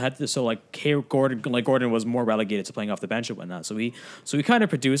 a little healthier. So like Gordon was more relegated to playing off the bench and whatnot. So he kind of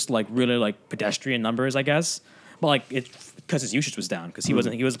produced like really like pedestrian numbers, I guess. But like it's because his usage was down because he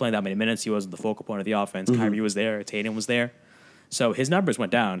wasn't playing that many minutes. He wasn't the focal point of the offense. Kyrie was there. Tatum was there. So his numbers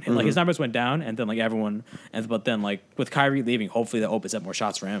went down. Like his numbers went down, and then like everyone, but then like with Kyrie leaving, hopefully that opens up more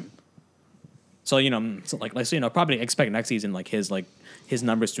shots for him. So probably expect next season like his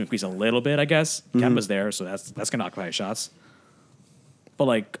numbers to increase a little bit. I guess Kemba's there, so that's gonna occupy his shots. But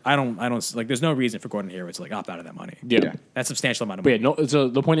like I don't like. There's no reason for Gordon Hayward to like opt out of that money. Yeah. That's a substantial amount of But money. yeah, so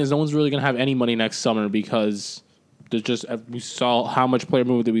the point is, no one's really going to have any money next summer because there's just we saw how much player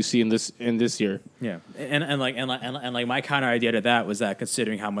movement that we see in this year. Yeah, and like my counter idea to that was that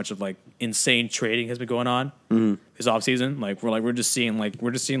considering how much of like insane trading has been going on this offseason, like we're just seeing like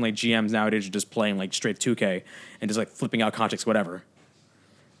GMs nowadays are just playing like straight 2K and just like flipping out contracts, whatever.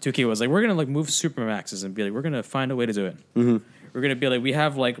 2K was like, we're gonna like move Supermaxes and be like, we're gonna find a way to do it. Mm-hmm. We're gonna be like, we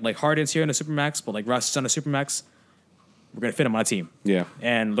have like Harden's here in a Supermax, but like Russ is on a Supermax. We're gonna fit him on a team. Yeah.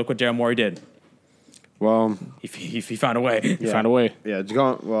 And look what Daryl Morey did. Well, He found a way. yeah. Found a way. Yeah, it's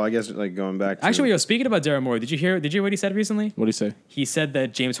going. Well, I guess like going back. To, Actually, speaking about Daryl Morey, did you hear what he said recently? What do you say? He said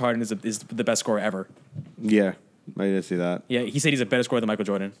that James Harden is the best scorer ever. yeah, I did see that. Yeah, he said he's a better scorer than Michael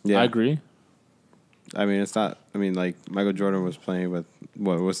Jordan. Yeah, I agree. I mean, it's not. I mean, like Michael Jordan was playing with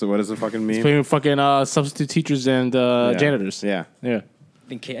what is the fucking meme? Playing with fucking substitute teachers and janitors. Yeah, Yeah. I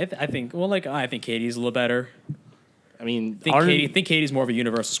think KD's a little better. I mean, I think KD's more of a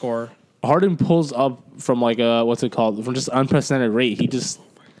universal scorer. Harden pulls up from like what's it called? From just unprecedented rate. He just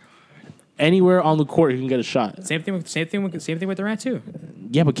anywhere on the court he can get a shot. Same thing with Durant too.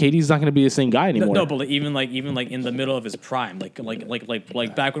 Yeah, but KD's not going to be the same guy anymore. No, but like, even like in the middle of his prime, like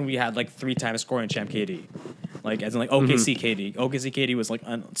back when we had like 3 times scoring champ KD, like as in like OKC KD. OKC KD was like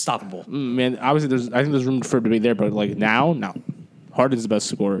unstoppable. Man, obviously I think there's room for debate there, but like now, no. Harden's the best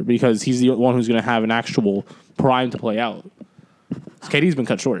scorer because he's the one who's going to have an actual prime to play out. KD's been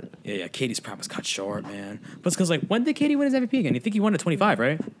cut short. Yeah, KD's prime was cut short, man. But it's because like when did KD win his MVP again? You think he won at 25,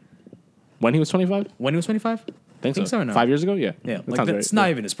 right? When he was 25? When he was 25? Think so or no? 5 years ago? Yeah. Yeah, That like sounds that's right. not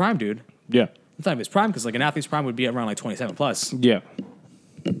even his prime, dude. Yeah. It's not even his prime because like an athlete's prime would be around like 27 plus. Yeah.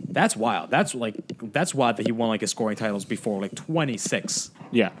 That's wild. That's wild that he won like his scoring titles before like 26.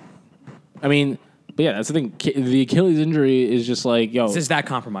 Yeah. I mean, but yeah, that's the thing. The Achilles injury is just like, yo. It's just that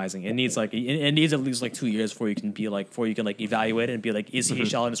compromising. It needs like it needs at least like 2 years before you can evaluate it and be like, is he a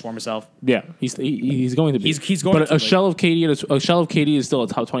shell of his former self? Yeah, he's going to be. He's going But to, a shell of KD is still a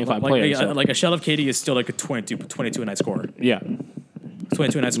top 25 player. Like, so. like a shell of KD is still like a 22 a night scorer. Yeah.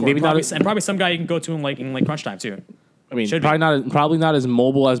 22 a night scorer. Maybe probably, not and probably some guy you can go to in like crunch time too. I mean, Should be. probably not as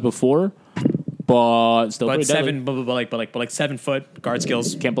mobile as before, but still But pretty deadly. 7, but like 7 foot guard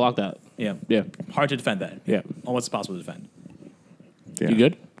skills. Can't block that. Yeah, Yeah. hard to defend that. Yeah. Almost impossible to defend. yeah. You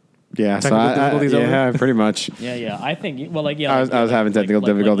good? Yeah, so Technical difficulties over yeah, pretty much. Yeah. I think I was having technical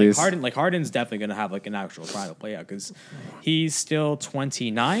difficulties. Harden's definitely gonna have like an actual trial to play out because he's still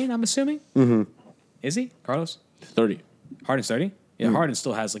 29. I'm assuming. Mm-hmm. Is he, Carlos? 30. Harden's 30. Yeah, Harden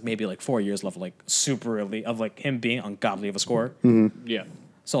still has like maybe like 4 years left of like super elite of like him being ungodly of a scorer. Yeah.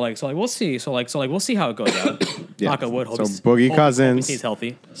 So we'll see. So we'll see how it goes out. Yeah. Knock on wood. Hope So he's- Boogie hope Cousins. he stays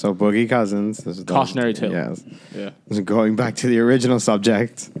healthy. So Boogie Cousins. This is Cautionary tale. Yes. Yeah. Going back to the original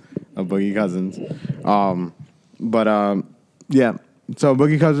subject of Boogie Cousins. Yeah. So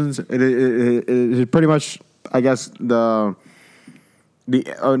Boogie Cousins, it is pretty much, I guess, not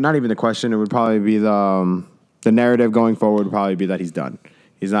even the question. It would probably be the narrative going forward would probably be that he's done.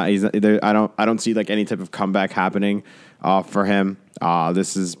 He's not there, I don't see like any type of comeback happening for him.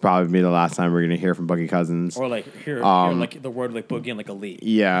 This is probably the last time we're gonna hear from Boogie Cousins. Or like hear like the word like boogie and like elite.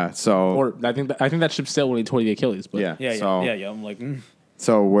 Yeah. So Or I think that ship sailed when he tore the Achilles. But yeah. Yeah. So I'm like,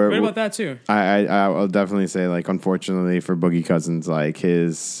 so we're what about that too? I will definitely say, like, unfortunately for Boogie Cousins, like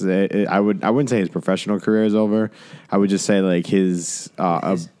I wouldn't say his professional career is over. I would just say like his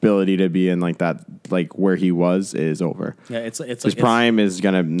ability to be in like that, like where he was, is over. Yeah, it's His like prime is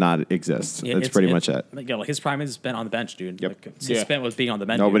gonna not exist. Yeah, That's pretty much it. Like, like his prime is spent on the bench, dude. Yep. Like, it's spent with being on the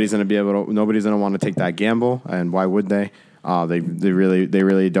bench. Nobody's gonna be able to. Nobody's gonna want to take that gamble, and why would they? They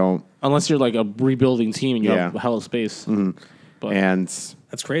really don't. Unless you're like a rebuilding team and you Yeah. have a hell of space. But And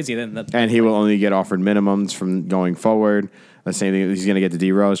That's crazy. he will only get offered minimums from going forward. The same thing. He's going to get the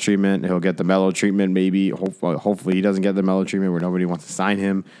D Rose treatment. He'll get the Melo treatment. Maybe, hopefully, he doesn't get the Melo treatment where nobody wants to sign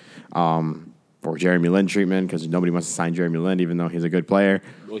him, or Jeremy Lin treatment because nobody wants to sign Jeremy Lin even though he's a good player.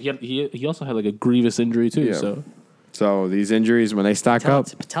 well, he also had like a grievous injury too. Yeah. So these injuries, when they stack up,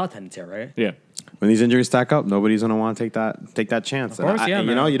 Patella tendon tear, right? yeah. when these injuries stack up, nobody's going to want to take that chance. Of course, And yeah,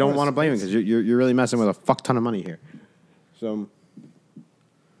 man, you of don't course. want to blame him because you're really messing with a fuck ton of money here. So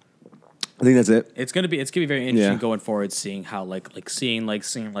I think that's it. It's gonna be very interesting Yeah. going forward, seeing how seeing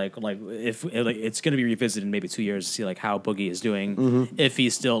if it's gonna be revisited in maybe 2 years to see like how Boogie is doing, Mm-hmm. if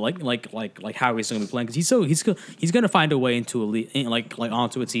he's still like how he's still gonna be playing because he's gonna find a way into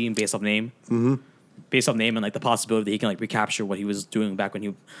onto a team based off name. Mm-hmm. Based off name and like the possibility that he can like recapture what he was doing back when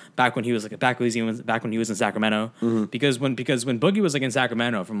he was in Sacramento. Mm-hmm. Because when Boogie was like in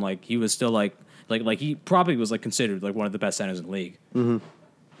Sacramento, from like he was still like he probably was like considered like one of the best centers in the league.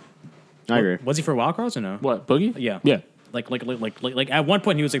 I agree. Was he for a while, Carlos, or no? What, Boogie? Yeah. Yeah. Like at one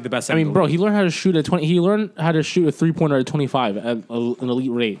point he was like the best. I mean, bro, he learned how to shoot at 20. He learned how to shoot a 3-pointer at 25 at an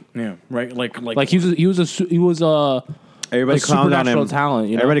elite rate. yeah, right. Like Like he was Everybody a clowned on supernatural him. talent.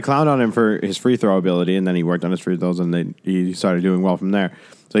 You know? Everybody clowned on him for his free throw ability, and then he worked on his free throws, and then he started doing well from there.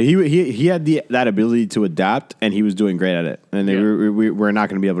 So he had that ability to adapt, and he was doing great at it. And we're not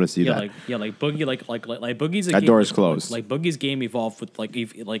going to be able to see that. Like Boogie, like Boogie's That door is closed. Like Boogie's game evolved with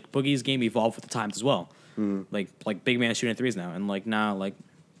Boogie's game evolved with the times as well. Like big man shooting threes now, and like now like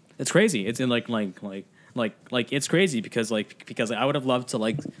it's crazy. It's in like it's crazy because I would have loved to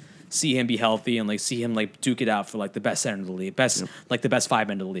like see him be healthy and like see him like duke it out for like the best center in the league, like the best 5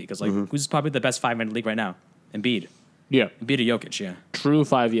 men in the league. Because like who's probably the best 5 men in the league right now? Embiid. Yeah. Embiid or Jokic, yeah. True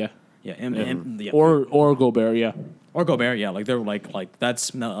 5, yeah. Yeah, yeah. Or Gobert, yeah. Or Gobert, yeah. Like they're like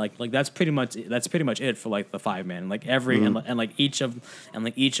that's not like that's pretty much it for like the 5 man. Like every and each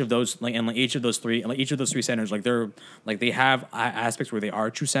of those three centers, like they're like they have aspects where they are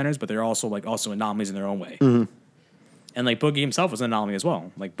true centers, but they're also anomalies in their own way. And like Boogie himself was an anomaly as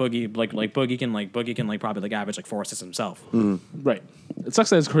well. Like Boogie can probably average like 4 assists himself. Right. It sucks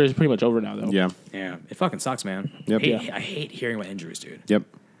that his career is pretty much over now, though. Yeah. Yeah, it fucking sucks, man. Yep. I hate hearing about injuries, dude. Yep.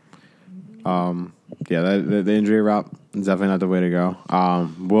 Yeah, the injury route is definitely not the way to go.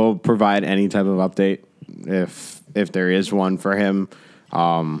 We'll provide any type of update if there is one for him,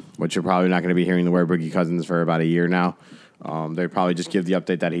 which you're probably not going to be hearing the word Boogie Cousins for about a year now. They'd probably just give the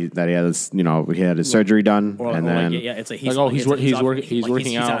update that he had his surgery done, And then it's like he's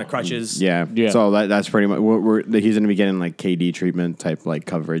working out on crutches. Yeah. So that's pretty much he's going to be getting like KD treatment type like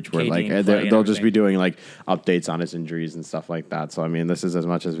coverage where KD like they'll just be doing like updates on his injuries and stuff like that. So I mean, this is as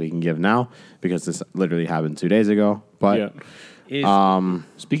much as we can give now because this literally happened 2 days ago. But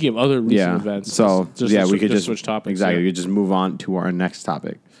speaking of other recent events, we could just switch topics. Exactly, we could just move on to our next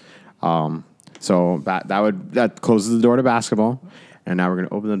topic. So that closes the door to basketball, and now we're going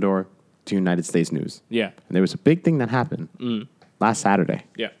to open the door to United States news. Yeah. And there was a big thing that happened last Saturday.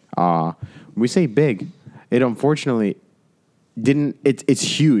 Yeah. When we say big, it unfortunately didn't. It's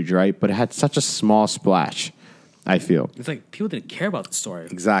huge, right? But it had such a small splash. I feel it's like people didn't care about the story.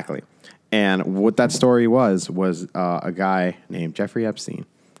 Exactly. And what that story was a guy named Jeffrey Epstein,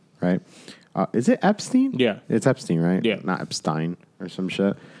 right? Is it Epstein? Yeah. It's Epstein, right? Yeah. Not Epstein or some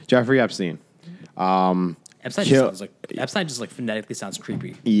shit. Jeffrey Epstein. Epstein just phonetically sounds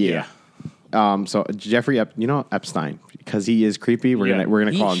creepy. Yeah. So Jeffrey Epstein, because he is creepy. We're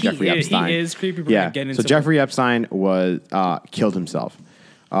gonna call him Jeffrey Epstein. He is creepy. So Jeffrey Epstein was killed himself.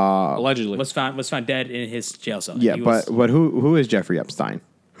 Allegedly was found dead in his jail cell. Yeah, but who is Jeffrey Epstein?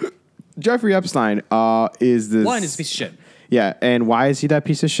 Jeffrey Epstein is this one is a piece of shit. Yeah, and why is he that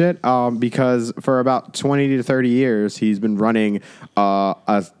piece of shit? Because for about 20 to 30 years, he's been running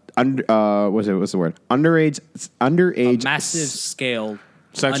what's the word? Underage massive scale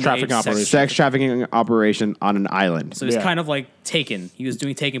sex trafficking operation on an island. So it's kind of like Taken. He was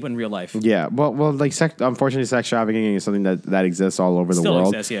doing Taken, but in real life. Yeah, well, like unfortunately, sex trafficking is something that exists all over the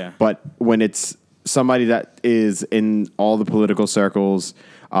world. Exists, yeah. But when it's somebody that is in all the political circles,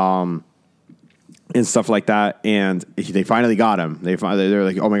 and stuff like that, and they finally got him. They're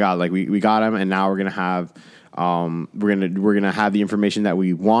like, oh my god, like we got him, and now we're gonna have we're gonna have the information that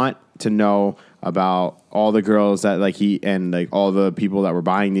we want to know about all the girls that like he and like all the people that were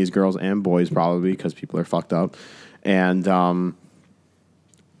buying these girls and boys probably because people are fucked up, and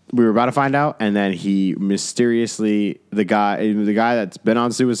we were about to find out, and then he mysteriously the guy that's been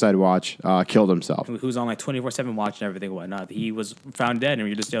on suicide watch killed himself. Who's on like 24/7 watch and everything and whatnot. He was found dead, and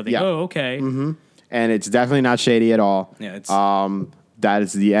you're just thinking, Yeah. oh okay. Mm-hmm. And it's definitely not shady at all. Yeah, it's that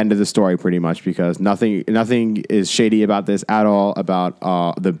is the end of the story pretty much because nothing is shady about this at all about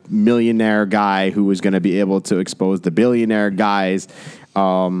the millionaire guy who was going to be able to expose the billionaire guys.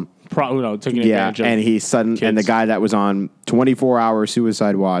 taking advantage of and kids. And the guy that was on 24-hour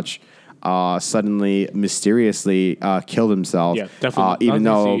suicide watch suddenly mysteriously killed himself. Yeah, definitely. Even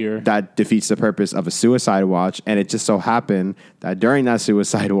though that defeats the purpose of a suicide watch. And it just so happened that during that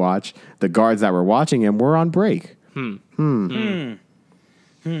suicide watch, the guards that were watching him were on break. I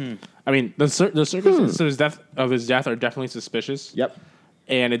mean, the circumstances of his death are definitely suspicious. Yep.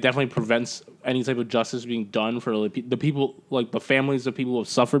 And it definitely prevents any type of justice being done for the people, like the families of people who have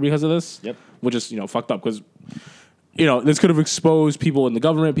suffered because of this. Yep. Which is, fucked up because, this could have exposed people in the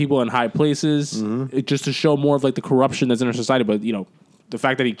government, people in high places, just to show more of like the corruption that's in our society. But, the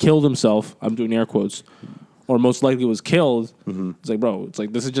fact that he killed himself, I'm doing air quotes, or most likely was killed, it's like, bro, it's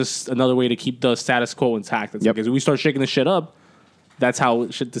like this is just another way to keep the status quo intact. It's like, as we start shaking this shit up, that's how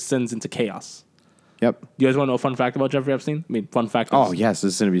shit descends into chaos. Yep. You guys want to know a fun fact about Jeffrey Epstein? I mean, fun fact. Oh, yes.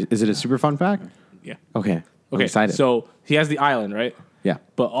 Is it a super fun fact? Yeah. Okay. I'm excited. So he has the island, right? Yeah.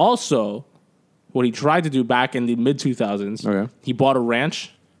 But also, what he tried to do back in the mid-2000s, he bought a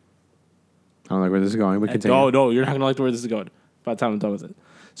ranch. I don't like where this is going, but continue. No, you're not gonna like where this is going. By the time I'm done with it,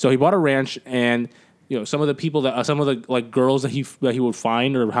 so he bought a ranch, and some of the people that some of the like girls that he would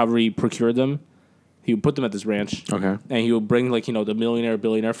find or however he procured them, he would put them at this ranch. Okay. And he would bring like the millionaire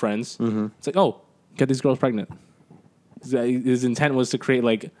billionaire friends. Mm-hmm. It's like, oh, get these girls pregnant. His intent was to create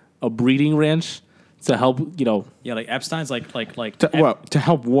like a breeding ranch to help Yeah, like Epstein's like To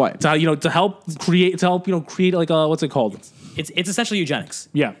help what? to help create like a what's it called? it's essentially eugenics.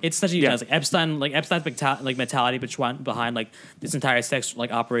 Yeah. It's essentially Yeah. eugenics. Like Epstein's mentality behind like this entire sex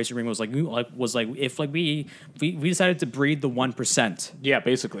like operation ring was if like we decided to breed the 1%, Yeah,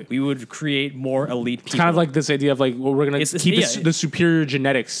 basically. we would create more elite people. It's kind of like this idea of like, well, we're gonna It's- keep yeah. the superior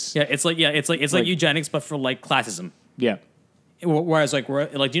genetics. yeah, it's like eugenics but for like classism. Yeah. Whereas do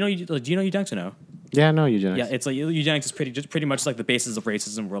you know eugenics or no? Yeah, no, eugenics. Yeah, it's like eugenics is pretty much like the basis of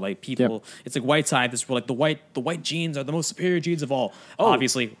racism, where like people, it's like white scientists were like the white genes are the most superior genes of all. Oh.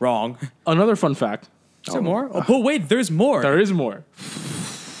 Obviously wrong. Another fun fact. Is there more? Oh, but wait, there's more. There is more.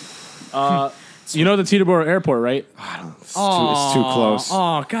 You know the Teterboro Airport, right? It's too close.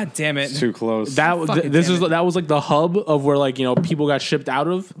 Oh, god damn it! It's too close. That Fucking this damn is it. that was like the hub of where like people got shipped out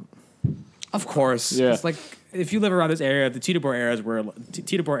of. Of course, Yeah. It's like if you live around this area, the Teterboro area is where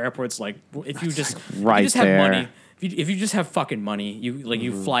Teterboro Airport's like. If you just right if you just have there. money, if you just have fucking money,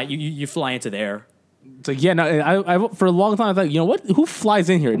 you fly you fly into there. It's like no, I for a long time I thought what who flies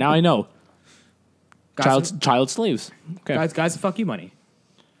in here? Now I know. Child slaves. Okay. Guys, fuck you money.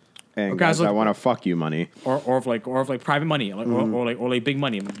 and guys, guys, I look- want to fuck you money. Or of like private money, like, or like big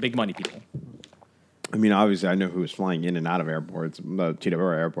money people. I mean, obviously, I know who was flying in and out of airports, the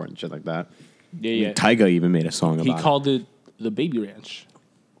Teterboro Airport and shit like that. Yeah. Tyga even made a song about He it. called it the Baby Ranch.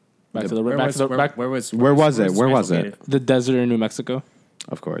 Back to the Where was it? Where was it? located? the desert in New Mexico.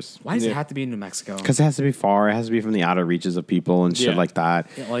 Of course. Why does it Yeah. have to be in New Mexico? Because it has to be far. It has to be from the outer reaches of people and shit Yeah. like that.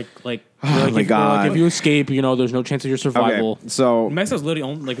 Yeah, like Oh my God. If you escape, there's no chance of your survival. Okay, so New Mexico's literally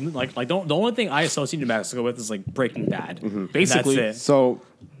only the only thing I associate New Mexico with is like Breaking Bad. And Basically. that's it. So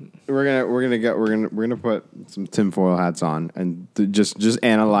we're gonna put some tinfoil hats on and just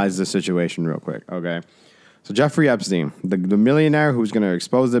analyze the situation real quick, okay? So Jeffrey Epstein, the millionaire who's gonna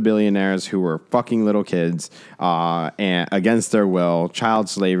expose the billionaires who were fucking little kids, and against their will, child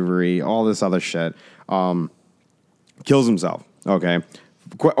slavery, all this other shit, kills himself, okay?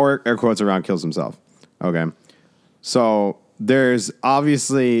 Or air quotes around kills himself, okay? So there's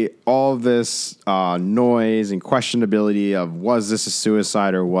obviously all this noise and questionability of was this a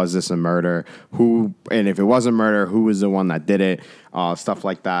suicide or was this a murder? And if it was a murder, who was the one that did it? Stuff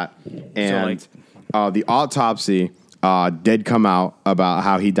like that. And the autopsy did come out about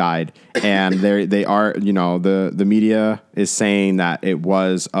how he died, and they are the media is saying that it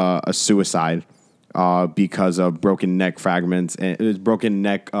was a suicide because of broken neck fragments and it was broken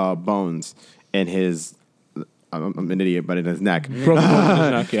neck bones in his. I'm an idiot, but in his neck. Broken bones in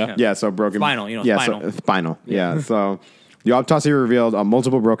his neck, yeah. Yeah, so broken Spinal, Yeah, spinal. spinal. Yeah, so the autopsy revealed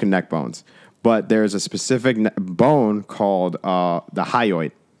multiple broken neck bones, but there's a specific bone called the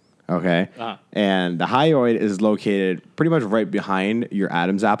hyoid. Okay, and the hyoid is located pretty much right behind your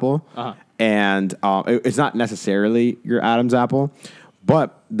Adam's apple, and it's not necessarily your Adam's apple,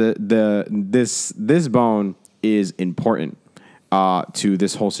 but this bone is important to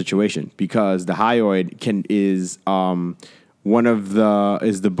this whole situation because the hyoid is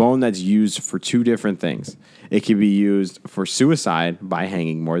the bone that's used for two different things. It can be used for suicide by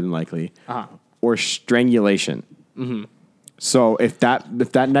hanging, more than likely, or strangulation. Mm-hmm. So if that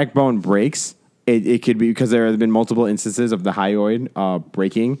neck bone breaks, it could be because there have been multiple instances of the hyoid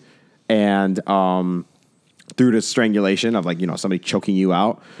breaking, and through the strangulation of somebody choking you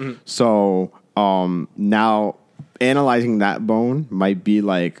out. Mm-hmm. So now analyzing that bone might be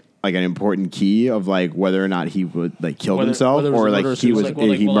like an important key of whether or not he would kill himself whether it was or a murder or he was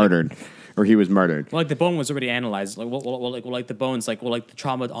suicide. he murdered or he was murdered. Well, like the bone was already analyzed. The bones, the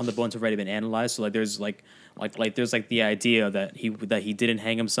trauma on the bones already been analyzed. So there's there's the idea that he didn't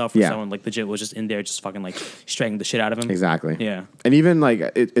hang himself, or Yeah. someone legit was just in there, just fucking strangling the shit out of him. Exactly. Yeah. And even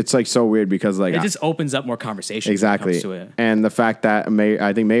it's so weird because It just opens up more conversation. exactly. When it comes to it. And the fact that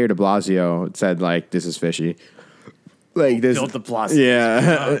I think Mayor de Blasio said this is fishy. This Bill de Blasio.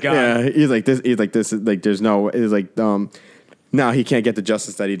 Yeah. Oh, God. Yeah. He's like this there's no no, he can't get the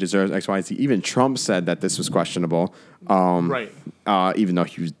justice that he deserves, X, Y, and Z. Even Trump said that this was questionable. Right. Even though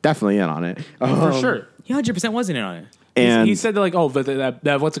he was definitely in on it. For sure. He 100% wasn't in on it. And He said that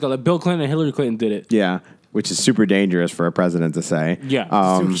that what's it called? That Bill Clinton and Hillary Clinton did it. yeah, which is super dangerous for a president to say. Yeah.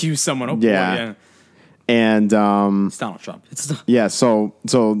 To accuse someone. Oh, boy, yeah. yeah. And It's Donald Trump. It's yeah, so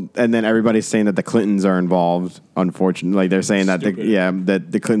and then everybody's saying that the Clintons are involved. Unfortunately, like they're saying that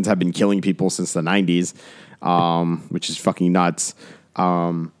that the Clintons have been killing people since the 90s, which is fucking nuts.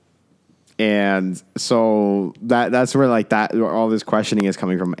 And so that's where like where all this questioning is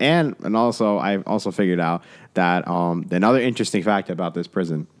coming from. And also I've also figured out that another interesting fact about this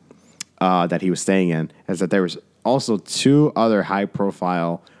prison that he was staying in is that there was also 2 other high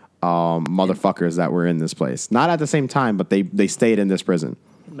profile motherfuckers that were in this place. Not at the same time, but they stayed in this prison.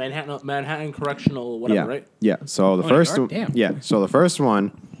 Manhattan Correctional, whatever, right? Yeah. So the first New York? Damn. yeah. So the first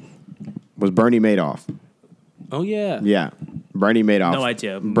one was Bernie Madoff. Oh yeah. Yeah. Bernie Madoff. No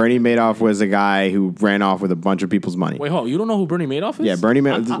idea. Bernie Madoff was a guy who ran off with a bunch of people's money. Wait, hold on. You don't know who Bernie Madoff is? Yeah, Bernie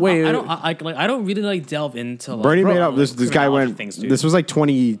Madoff. I don't really like delve into like, Bernie Madoff. This guy criminology went. things, dude. This was like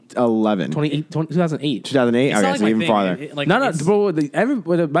 2011. 2008. 2008. It's Okay, not so like even my farther. thing. Like, No, it's-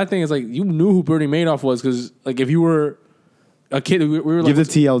 but my thing is like you knew who Bernie Madoff was because like if you were a kid, we were like Give the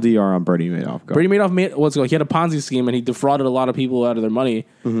TLDR on Bernie Madoff. Go. Bernie Madoff he had a Ponzi scheme and he defrauded a lot of people out of their money.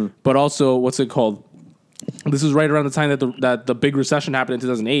 Mm-hmm. But also, what's it called? This was right around the time that the big recession happened in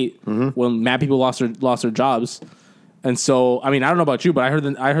 2008 Mm-hmm. when mad people lost their jobs. And so, I mean, I don't know about you, but I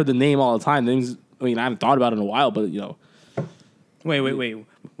heard the name all the time. Things, I mean, I haven't thought about it in a while, but you know, Wait.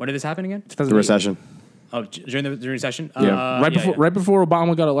 When did this happen again? 2008. The recession. Oh, during the recession? Yeah. Right before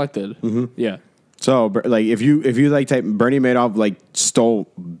Obama got elected. Mm-hmm. Yeah. So like if you like type Bernie Madoff like stole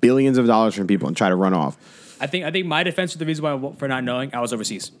billions of dollars from people and tried to run off. I think my defense of the reason why for not knowing, I was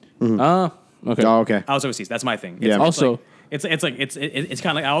overseas. Okay. Oh, okay. I was overseas. That's my thing. Yeah. Also- it's kind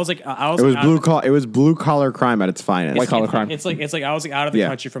of like I was It was blue collar crime at its finest. White collar crime. It's like I was like out of the Yeah.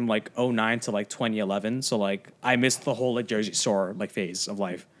 country from like 2009 to like 2011. So like I missed the whole like Jersey Shore like phase of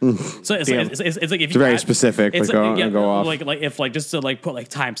life. So it's Damn. like, it's like if you very had- specific, It's but like, go off. Like if like just to like put like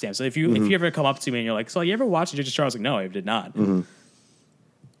timestamps. So if you ever come up to me and you're like, so you ever watched Jersey Shore? I was like, no, I did not.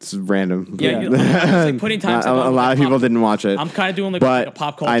 It's random. Yeah, I'm just, like, putting timestamps. a on, lot like, of people pop- didn't watch it. I'm kind of doing like but a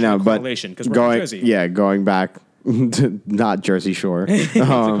pop culture I know, but correlation because we're in Jersey. going back to not Jersey Shore. You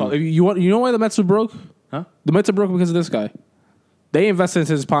know why the Mets were broke? Huh? The Mets are broke because of this guy. They invested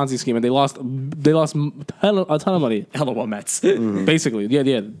into his Ponzi scheme and they lost a ton of money. LOL Mets. Basically, yeah.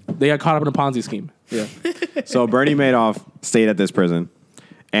 They got caught up in a Ponzi scheme. Yeah. So Bernie Madoff stayed at this prison,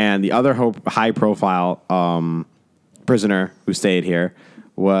 and the other high profile prisoner who stayed here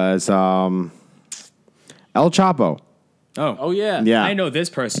was El Chapo. Oh yeah. Yeah. I know this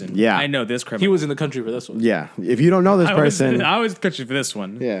person. Yeah. I know this criminal. He was in the country for this one. Yeah. If you don't know this person, I was country for this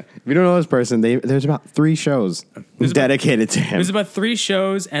one. yeah. If you don't know this person, there's about 3 shows dedicated to him. There's about 3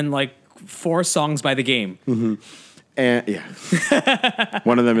 shows and like 4 songs by The Game. And yeah,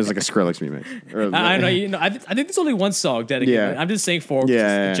 one of them is like a Skrillex remix. I know. I think there's only 1 song dedicated. Yeah. I'm just saying 4.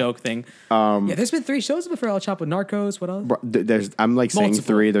 Yeah. Just a joke thing. Yeah, there's been 3 shows before El Chapo. Narcos. What else? I'm like saying Multiple.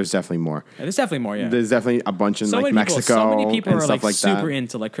 3. There's definitely more. Yeah, there's definitely more. Yeah. There's definitely a bunch in so like many Mexico people, so many people and are stuff like super that.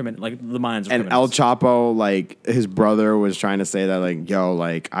 into like the minds of And El criminals. Chapo, like his brother was trying to say that, like, yo,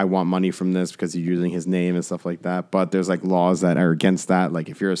 like I want money from this because he's using his name and stuff like that. But there's like laws that are against that. Like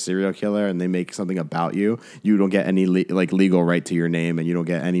if you're a serial killer and they make something about you, you don't get any legal right to your name, and you don't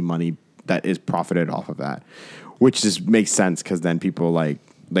get any money that is profited off of that. Which just makes sense because then people like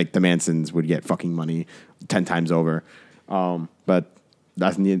the Mansons would get fucking money 10 times over. But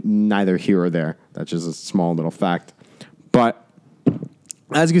that's neither here or there. That's just a small little fact. But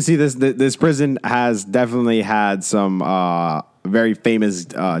as you can see, this prison has definitely had some very famous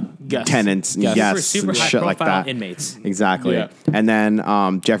tenants, Yes. guests, Super and high shit like profile that. inmates. Exactly. Yeah. And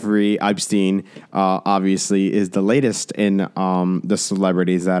then Jeffrey Epstein, obviously, is the latest in the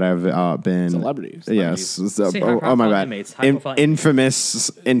celebrities that have been Celebrities. Yes. Say high Oh my profile bad. inmates, high profile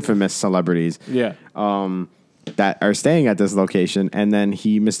Infamous celebrities. Yeah. That are staying at this location, and then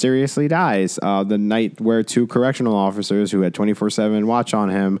he mysteriously dies the night where 2 correctional officers who had 24/7 watch on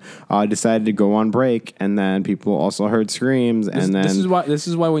him decided to go on break, and then people also heard screams, and then this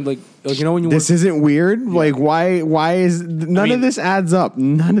is why when like you know when you this work, isn't weird. Like why is none of this adds up?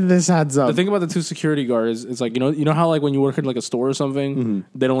 None of this adds up. the thing about the 2 security guards, it's like you know how like when you work in like a store or something,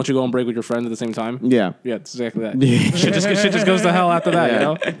 they don't let you go on break with your friend at the same time. Yeah. Yeah, it's exactly that. shit just goes to hell after that, you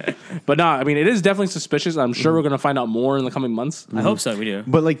know. But no, I mean it is definitely suspicious. I'm sure we're gonna find out more in the coming months. I hope so. We do.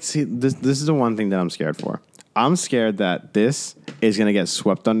 But like, see, this is the one thing that I'm scared for. I'm scared that this is gonna get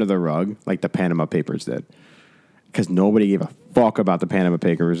swept under the rug like the Panama Papers did, because nobody gave a fuck about the Panama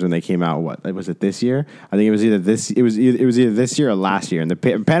Papers when they came out. What was it this year? I think it was either this year or last year. And the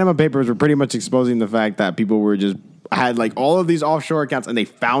Panama Papers were pretty much exposing the fact that people had like all of these offshore accounts, and they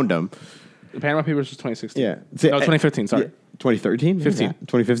found them. The Panama Papers was 2016. Yeah. No, 2015. Sorry. 2013? 15.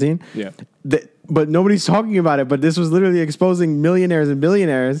 2015? Yeah. but nobody's talking about it. But this was literally exposing millionaires and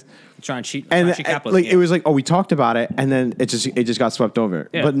billionaires. Trying to cheat, And capitalism. like it was like, oh, we talked about it, and then it just got swept over.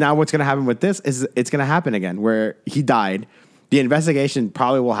 Yeah. But now what's gonna happen with this is it's gonna happen again, where he died. The investigation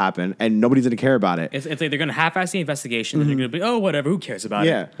probably will happen, and nobody's gonna care about it. It's like they're going to half-ass the investigation, and they're going to be, oh, whatever, who cares about it?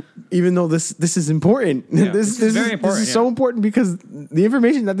 Yeah, even though this is important. Yeah, this this is very important, This is so important because the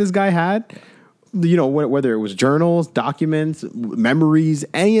information that this guy had, you know, whether it was journals, documents, memories,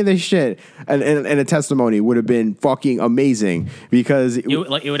 any of this shit, and a testimony would have been fucking amazing because It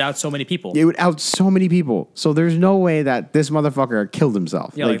would out so many people. it would out so many people. So there's no way that this motherfucker killed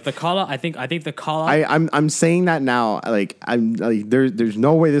himself. Yeah, like the call out. I think the call out. I'm saying that now. There's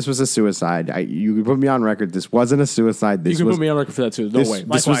no way this was a suicide. You could put me on record. This wasn't a suicide. This You can was put me on record for that too. No way.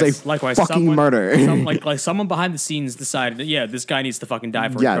 this was a fucking someone, murder. like someone behind the scenes decided that this guy needs to fucking die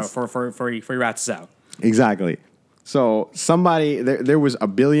for Yes. for he rats us out. Exactly. So somebody there was a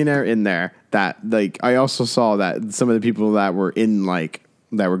billionaire in there that like I also saw that some of the people that were in like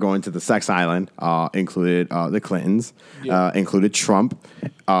that were going to the sex island included the Clintons, included Trump,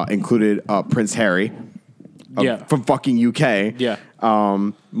 included Prince Harry from fucking UK. Yeah.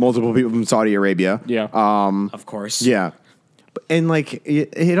 Multiple people from Saudi Arabia. Yeah. Of course. Yeah. And like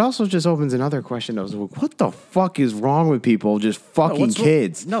it also just opens another question of what the fuck is wrong with people just fucking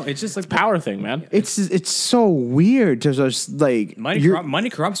kids? No, it's just like Power thing, man. It's so weird to just like money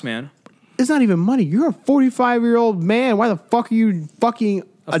corrupts, man. it's not even money. You're a 45-year-old man. Why the fuck are you fucking?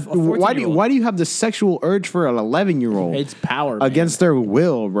 Why do you have the sexual urge for an 11-year-old? It's power, man. against their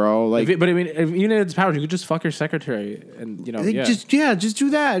will, bro. Like, But I mean, even if it's power, you could just fuck your secretary, and you know, just do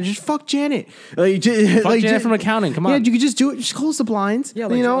that. Just fuck Janet. Like, Janet from accounting. Come on. Yeah, you could just do it. Just close the blinds. Yeah,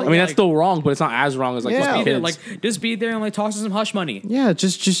 like, you know. I mean, that's still wrong, but it's not as wrong as like Yeah. fucking kids. Just be there and like toss some hush money. Yeah,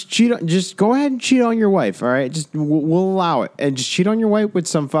 just cheat. Just go ahead and cheat on your wife. All right, just we'll allow it, and just cheat on your wife with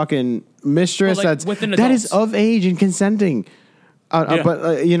some fucking mistress Well, like, that with an is adult. of age and consenting. Yeah.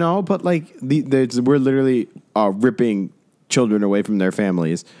 But you know, but like we're literally ripping children away from their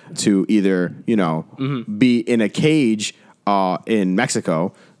families to either be in a cage in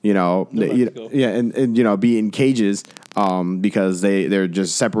Mexico, Mexico. and be in cages because they're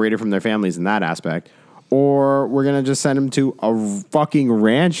just separated from their families in that aspect. Or we're gonna just send them to a fucking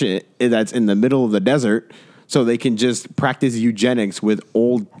ranch that's in the middle of the desert, so they can just practice eugenics with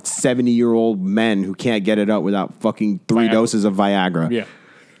old 70-year-old men who can't get it up without fucking 3 Viagra. doses of Viagra.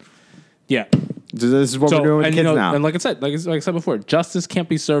 Yeah. So this is what we're doing with kids now. And like I said before, justice can't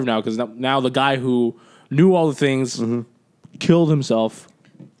be served now because now the guy who knew all the things killed himself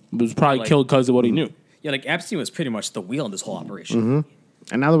was probably Like- killed because of what he knew. Yeah, like Epstein was pretty much the wheel in this whole operation.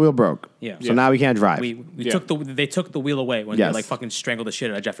 And now the wheel broke. Yeah. So Yeah. now we can't drive. We Yeah. they took the wheel away when Yes. they like fucking strangled the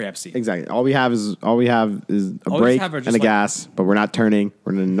shit out of Jeffrey Epstein. Exactly. All we have is a we brake have are and just a like- gas, but we're not turning.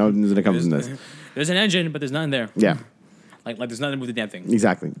 Nothing's gonna come from this. There's an engine, but there's nothing there. Yeah. Like there's nothing to move the damn thing.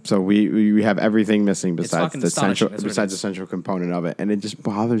 Exactly. So we have everything missing besides fucking the astonishing. central That's what it besides the is. central component of it, and it just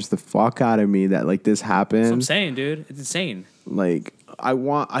bothers the fuck out of me that like this That's what I'm happened. saying, dude. It's insane. Like I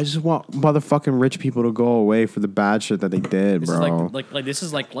just want motherfucking rich people to go away for the bad shit that they did, This bro. is like this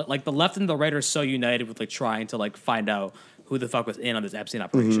is like the left and the right are so united with like trying to like find out who the fuck was in on this Epstein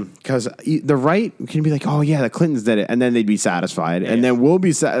operation. Because the right can be like, oh yeah, the Clintons did it, and then they'd be satisfied, and then we'll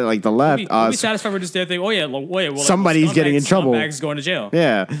be like the left, We'll be us, satisfied with just their thing. Oh yeah, well, Somebody's getting in trouble. Scumbags going to jail.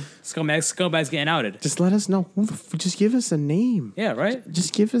 yeah. Scumbags getting outed. Just let us know. Just give us a name. Yeah, right.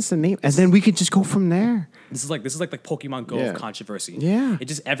 Just give us a name, and then we could just go from there. This is like Pokemon Go Yeah. of controversy. Yeah. It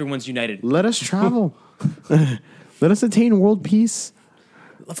just everyone's united. Let us travel. Let us attain world peace.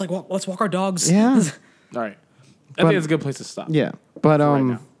 Let's walk our dogs. Yeah. All right. I think it's a good place to stop. Yeah. But Right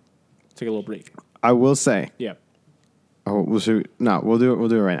now. Take a little break. I will say, Yeah. we'll do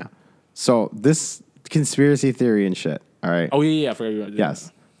it right now. So this conspiracy theory and shit. All right. Oh yeah. I forgot you were doing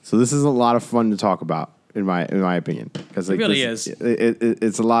Yes. So this is a lot of fun to talk about, in my opinion, because like, really this- is.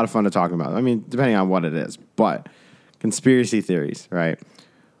 It's a lot of fun to talk about. I mean, depending on what it is, but conspiracy theories, right?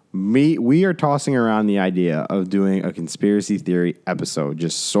 We are tossing around the idea of doing a conspiracy theory episode,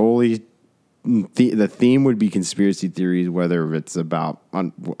 just solely. The theme would be conspiracy theories, whether it's about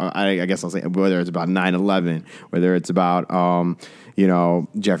I guess I'll say whether it's about 9/11, whether it's about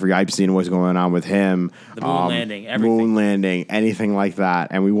Jeffrey Epstein, what's going on with him, The moon landing, everything. moon landing, anything like that,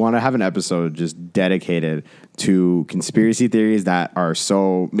 and we want to have an episode just dedicated to conspiracy theories that are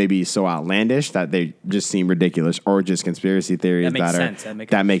maybe so outlandish that they just seem ridiculous, or just conspiracy theories That makes that sense. are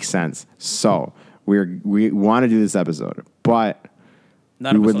That makes sense. So we want to do this episode, but.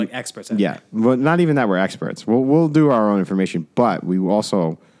 Not We of us would- like experts. At Yeah, it. well, not even that we're experts. We'll do our own information, but we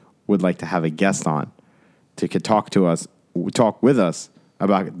also would like to have a guest on to talk with us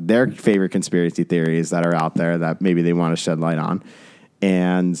about their favorite conspiracy theories that are out there that maybe they want to shed light on.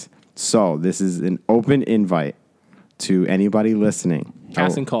 And so this is an open invite to anybody listening.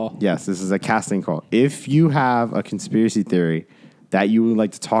 Casting call. Yes, this is a casting call. If you have a conspiracy theory that you would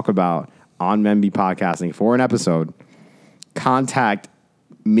like to talk about on Memby Podcasting for an episode, contact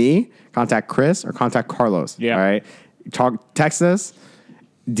me, contact Chris, or contact Carlos. Yeah. All right. Text us,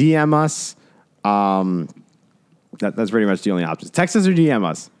 DM us. That's pretty much the only options. Text us or DM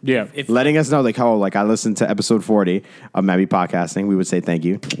us. Yeah. Letting us know, like, oh, like I listened to episode 40 of Memby Podcasting. We would say thank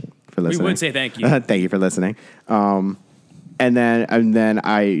you for listening. We would say thank you. Thank you for listening. And then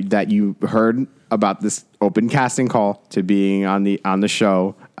that you heard about this open casting call to being on the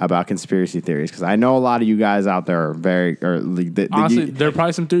show about conspiracy theories, because I know a lot of you guys out there are Honestly, there are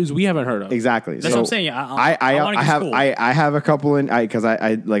probably some theories we haven't heard of. Exactly. That's what I'm saying. I have a couple because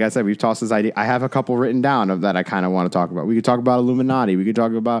I like I said, we've tossed this idea. I have a couple written down of that I kind of want to talk about. We could talk about Illuminati. We could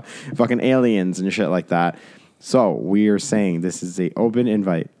talk about fucking aliens and shit like that. So we are saying this is a open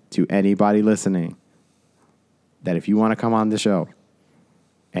invite to anybody listening that if you want to come on the show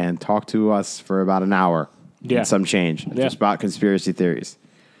and talk to us for about an hour and some change just about conspiracy theories,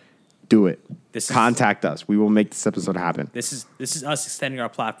 do it. Contact us. We will make this episode happen. This is us extending our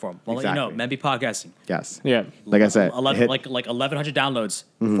platform. We'll let you know. Memby Podcasting. Yes. Yeah. Like I said, 1,100 downloads,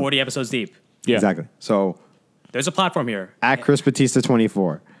 40 episodes deep. Yeah. Exactly. So There's a platform here. at Chris Batista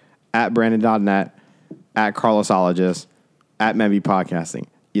 24, at Brandon.net, at Carlosologist, at Memby Podcasting.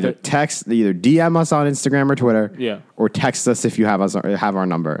 Either DM us on Instagram or Twitter, or text us if you have our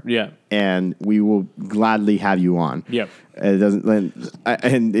number, and we will gladly have you on. It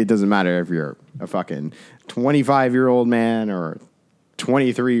doesn't matter if you're a fucking 25-year-old man or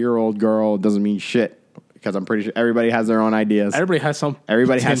 23-year-old girl. It doesn't mean shit, because I'm pretty sure everybody has their own ideas. Everybody has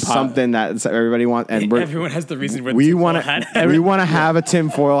something that everybody wants, and everyone has the reason for we want to have a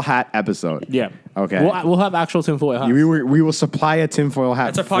tinfoil hat episode. Yeah. Okay. We'll have actual tinfoil hats. We will supply a tinfoil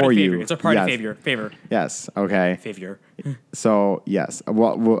hat It's our party for favor. you. It's our party favor. Yes. Okay. Favor. So yes,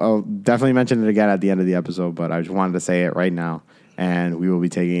 I'll definitely mention it again at the end of the episode, but I just wanted to say it right now, and we will be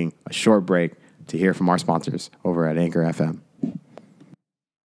taking a short break to hear from our sponsors over at Anchor FM.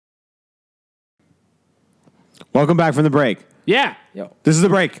 Welcome back from the break. Yeah. This is the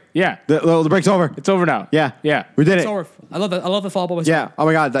break. Yeah. The break's over. It's over now. Yeah. Yeah. We did It's it. over. I love that. I love the Fall Out Boy. Yeah. Oh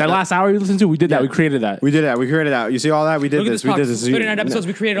my God. That last hour you listened to, we did that. Yeah. We created that. We did that. We created that. You see all that? We did Look at this. this We did podcast. this. 39 episodes.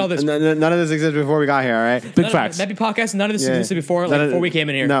 We created all this. None of this existed before we got here. All right. Big facts. Memby Podcast. None of this Yeah. existed before. Before we came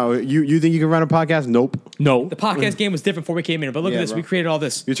in here. No. You think you can run a podcast? Nope. No. The podcast game was different before we came in here. But look Yeah, at this. bro. We created all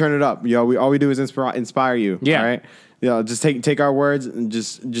this. You turn it up. Yo, all we do is inspire you. Yeah. All right. Just take our words and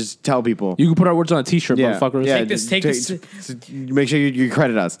just tell people. You can put our words on a t-shirt, motherfuckers. Take this. Make sure you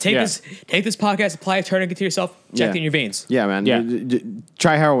credit us. Take this podcast, apply a tourniquet to yourself, inject it in your veins. Yeah, man. Yeah.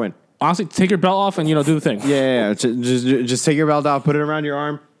 Try heroin. Honestly, take your belt off and do the thing. Yeah. Just take your belt off, put it around your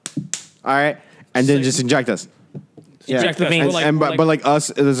arm. All right, and then just inject us. Inject us. But like us,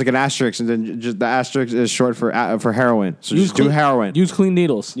 there's like an asterisk, and then just the asterisk is short for heroin. So just do heroin. Use clean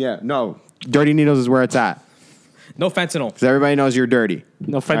needles. Yeah. No. Dirty needles is where it's at. No fentanyl. Because everybody knows you're dirty.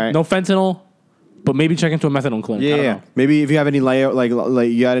 No fentanyl, but maybe check into a methadone clinic. Yeah. Maybe if you have any like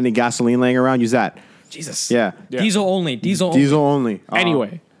you got any gasoline laying around, use that. Jesus. Yeah. Diesel only. Diesel only.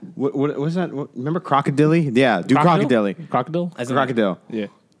 Anyway. What's that? Remember crocodile? Yeah, do crocodile. Crocodile? Crocodile. Yeah.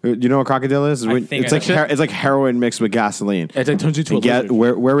 You know what crocodile is? It's like heroin mixed with gasoline. It turns you to a lizard.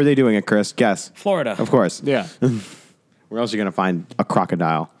 Where were they doing it, Chris? Guess. Florida. Of course. Yeah. Where else are you gonna find a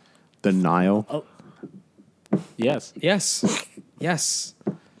crocodile? The Nile. Oh. Yes. Yes.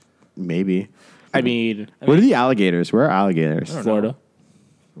 Maybe. I mean, What are the alligators? Where are alligators? Florida.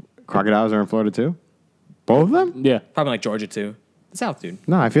 Crocodiles are in Florida too. Both of them? Yeah. Probably like Georgia too. The South, dude.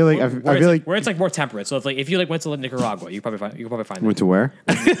 No, I feel like Where it's like more temperate. So if you went to Nicaragua, you could probably find went to where?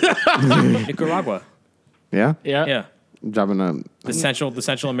 Nicaragua. Yeah. Yeah. Yeah. Dropping a The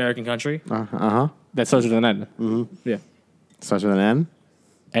Central American country. That starts with an N. Mm-hmm. Yeah. starts with an N.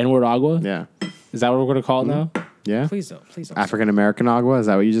 N-word agua? Yeah. Is that what we're going to call it now? Yeah. Please don't. African American agua. Is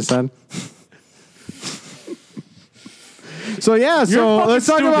that what you just said? So yeah, so let's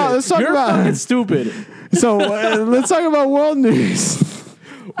talk about fucking stupid. So let's talk about world news.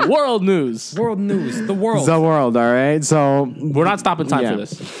 World news. World news. The world. The world. All right. So We're not stopping time Yeah. for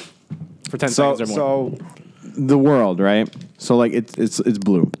this. For 10 seconds or more. So the world, right? So like it's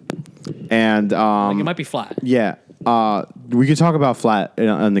blue, and Like, it might be flat. yeah. We could talk about flat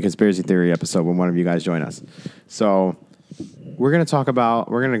on the conspiracy theory episode when one of you guys join us. So we're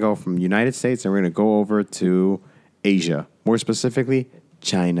gonna go from United States and we're gonna go over to Asia, more specifically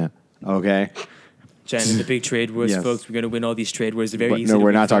China. Okay. China, the big trade wars, Yes. folks. We're gonna win all these trade wars. They're very But easy. no, to we're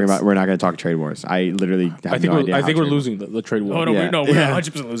win, not talking folks. about. We're not going to talk trade wars. I literally have I think no idea. I think how we're trade losing the trade war. Oh no, Yeah. we're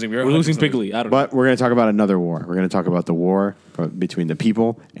 100% losing. We're We're losing 100% bigly. I don't know. But we're going to talk about another war. We're going to talk about the war between the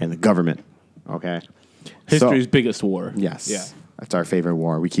people and the government. Okay. History's So- biggest war. Yes. Yeah. That's our favorite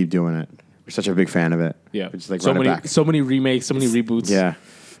war. We keep doing it. We're such a big fan of it. Yeah. We just like so run many it back. so many remakes, so many reboots. Yeah.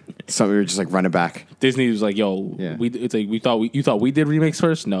 So we were just like run it back. Disney was like, "Yo, Yeah. it's like you thought we did remakes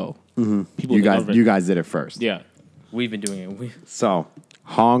first? No, people in You the guys, government- you guys did it first. yeah, We've been doing it. So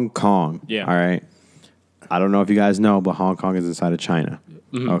Hong Kong. Yeah. All right. I don't know if you guys know, but Hong Kong is inside of China.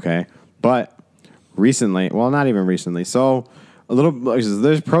 Okay. But recently, well, not even recently. So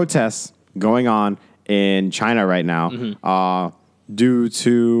there's protests going on in China right now. Due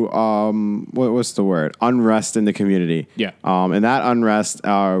to what's the word? Unrest in the community. Yeah. And that unrest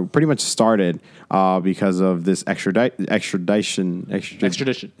pretty much started because of this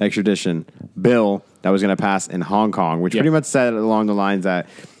extradition bill that was going to pass in Hong Kong, which Yeah. pretty much said along the lines that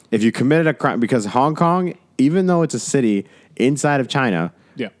if you committed a crime, because Hong Kong, even though it's a city inside of China,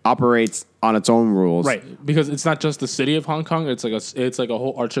 Yeah. operates on its own rules. right. Because it's not just the city of Hong Kong; it's like a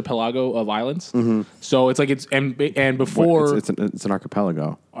whole archipelago of islands. So it's like and before It's an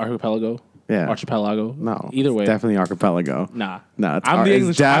archipelago. archipelago, Yeah. archipelago. No. either way, It's definitely archipelago. nah. No, it's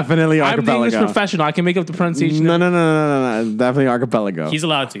It's definitely I'm the English archipelago. professional. I can make up the pronunciation. No. It's definitely archipelago. He's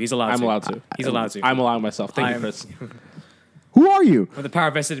allowed to. I'm allowed to. He's allowed to. I'm allowing myself. Thank you, I'm- Chris. Who are you? With the power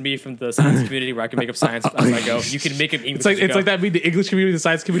vested in me from the science community where I can make up science as I go. You can make up English. It's like that being the English community, the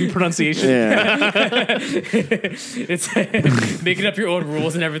science community pronunciation. Yeah. It's making up your own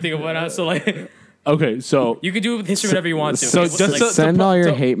rules and everything and whatnot. So like, Okay, so you can do with history whatever you want to. So It's just like, so- Send all your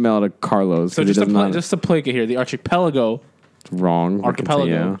so- hate mail to Carlos. so because he just to play it here, the archipelago wrong. Archipelago.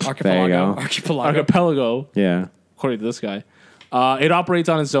 There you archipelago, go. archipelago. Yeah. according to this guy. It operates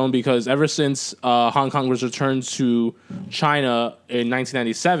on its own because ever since Hong Kong was returned to China in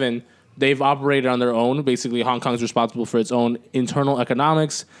 1997, they've operated on their own. Basically, Hong Kong is responsible for its own internal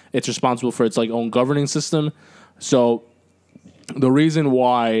economics. It's responsible for its own governing system. So the reason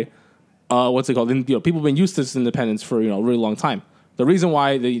why, what's it called? And, people have been used to this independence for a really long time. The reason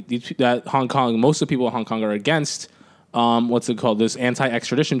why that Hong Kong, most of the people in Hong Kong are against, this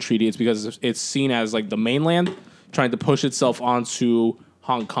anti-extradition treaty, it's because it's seen as the mainland trying to push itself onto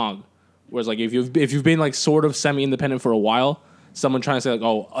Hong Kong. Whereas if you've been sort of semi-independent for a while, someone trying to say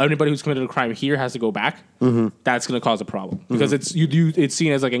anybody who's committed a crime here has to go back, that's going to cause a problem because it's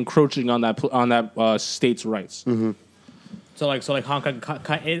seen as encroaching on that state's rights. So Hong Kong,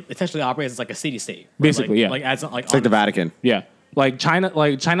 it essentially operates as a city state. Basically, yeah. It's It's like the Vatican. Yeah,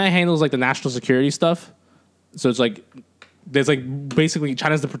 China handles the national security stuff, so it's there's basically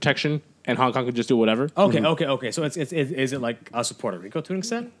China's the protection and Hong Kong could just do whatever. Okay. So is it like us with Puerto Rico to an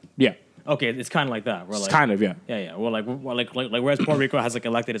extent? Yeah, Okay, it's kind of like that. Where it's kind of yeah. Yeah. Well, whereas Puerto Rico has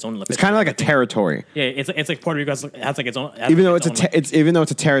elected its own. It's kind of like a territory. Yeah, it's like Puerto Rico has its own. Even though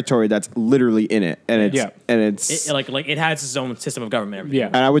it's a territory that's literally in it, and it's Yeah. and it's it has its own system of government. Everything. Yeah.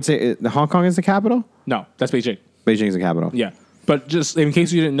 and I would say the Hong Kong is the capital. No, that's Beijing. Beijing is the capital. Yeah, but just in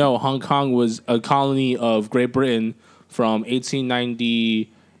case you didn't know, Hong Kong was a colony of Great Britain from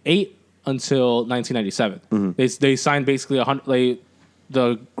 1898 until 1997. They signed basically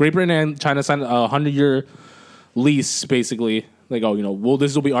the Great Britain and China signed a 100-year lease, basically.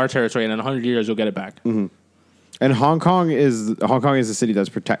 This will be our territory, and in 100 years you'll get it back. And Hong Kong is the city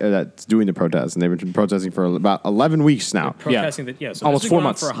that's doing the protests, and they've been protesting for about 11 weeks now. Protesting that. Yeah. So Almost this has 4 gone on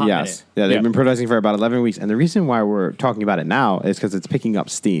months. For a hot Yes, minute. they've Yeah. been protesting for about 11 weeks, and the reason why we're talking about it now is because it's picking up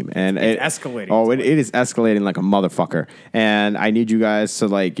steam, and It's escalating. Oh, it is escalating like a motherfucker. And I need you guys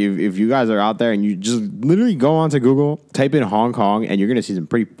to if you guys are out there and you just literally go onto Google, type in Hong Kong, and you're gonna see some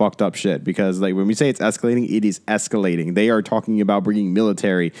pretty fucked up shit. Because when we say it's escalating, it is escalating. They are talking about bringing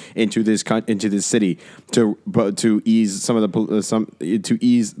military into this city to ease to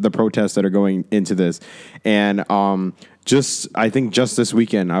ease the protests that are going into this. And I think just this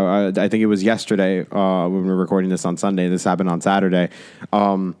weekend, I think it was yesterday when we were recording this on Sunday. This happened on Saturday.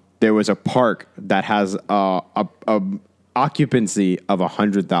 There was a park that has a occupancy of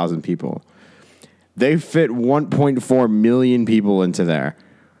 100,000 people. They fit 1.4 million people into there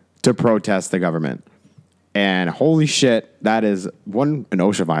to protest the government. And holy shit, that is an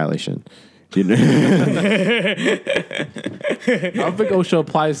OSHA violation. I don't think OSHA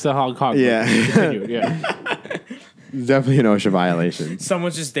applies to Hong Kong. Yeah. Continue, yeah. Definitely an OSHA violation.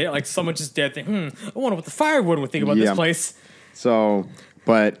 Someone's just there. Think, I wonder what the fire warden would think about Yeah. this place. So,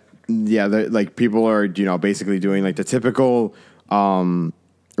 but yeah, people are basically doing the typical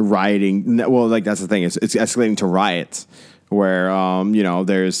rioting. Well, that's the thing. It's escalating to riots where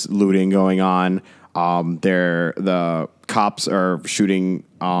there's looting going on. The cops are shooting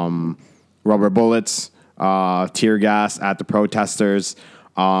rubber bullets, tear gas at the protesters.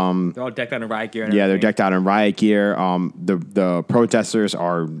 They're all decked out in riot gear. And Yeah, they're everything. decked out in riot gear. The protesters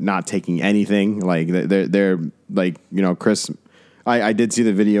are not taking anything. Like they're like, you know, Chris. I did see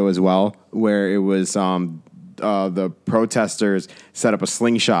the video as well where it was the protesters set up a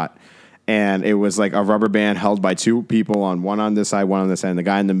slingshot. And it was like a rubber band held by two people one on this side, one on this side. And the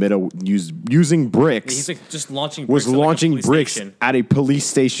guy in the middle using bricks. He's like just launching. Was bricks at, like, a launching police bricks station. at a police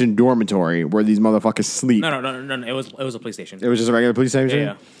station dormitory where these motherfuckers sleep. No. It was a police station. It was just a regular police station?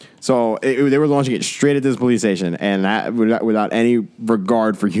 Yeah. So they were launching it straight at this police station, and that without any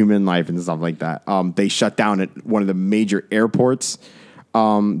regard for human life and stuff like that. They shut down at one of the major airports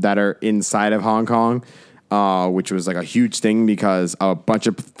that are inside of Hong Kong, which was like a huge thing because a bunch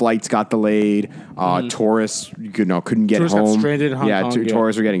of flights got delayed. Tourists, couldn't get Tourists got home. stranded in Hong Kong, yeah.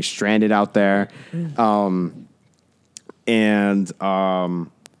 Tourists were getting stranded out there.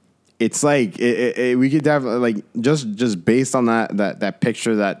 It's like we could definitely like just based on that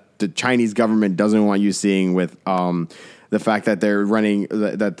picture that the Chinese government doesn't want you seeing with the fact that they're running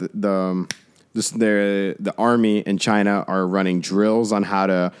the army in China are running drills on how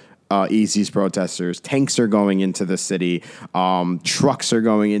to ease these protesters. Tanks are going into the city. Trucks are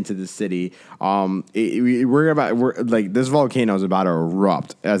going into the city. We're like this volcano is about to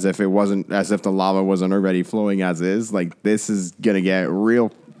erupt as if the lava wasn't already flowing as is. Like this is gonna get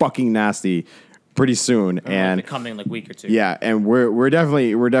real fucking nasty pretty soon, and the coming like week or two. yeah, and we're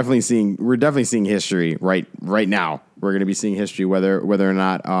definitely seeing history right now. We're gonna be seeing history whether or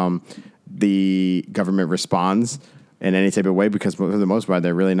not the government responds in any type of way, because for the most part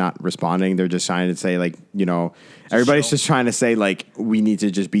they're really not responding. They're just trying to say like, everybody's just trying to say like we need to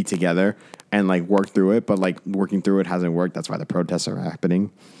just be together and like work through it, but like working through it hasn't worked. That's why the protests are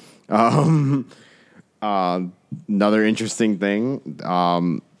happening. Another interesting thing,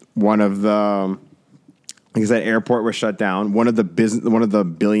 one of the, like I said, airport was shut down. One of the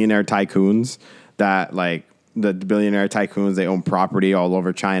billionaire tycoons that like the billionaire tycoons, they own property all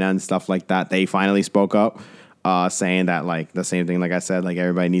over China and stuff like that. They finally spoke up, saying that like the same thing, like I said, like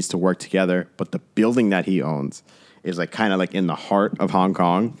everybody needs to work together. But the building that he owns is like kind of like in the heart of Hong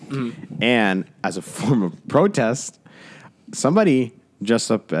Kong, and as a form of protest, somebody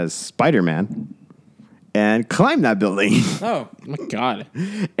dressed up as Spider-Man and climbed that building. Oh my God.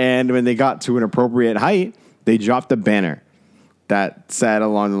 And when they got to an appropriate height, they dropped a banner that said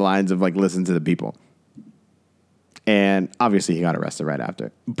along the lines of like, listen to the people. And obviously he got arrested right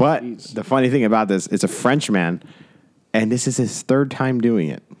after. But the funny thing about this, it's a Frenchman, and this is his third time doing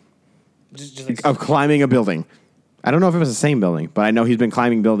it. just like, Of climbing a building. I don't know if it was the same building, but I know he's been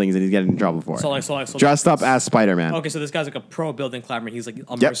climbing buildings and he's getting in trouble for it. so Dressed up as Spider-Man. okay, so this guy's like a pro building climber. He's like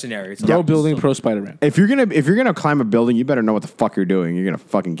a mercenary. So Pro like- building, so- pro Spider-Man. If you're gonna climb a building, you better know what the fuck you're doing. You're gonna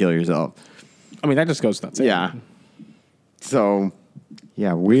fucking kill yourself. I mean, that just goes without saying. Yeah. So,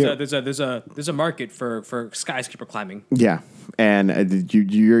 yeah, There's a market for skyscraper climbing. yeah, and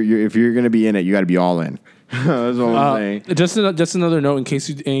you're if you're gonna be in it, you got to be all in. That's what I'm saying. Just another note in case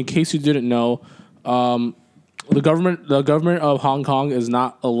you didn't know, the government of Hong Kong is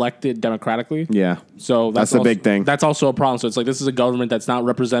not elected democratically. Yeah, So That's the also, big thing. That's also a problem. So it's like this is a government that's not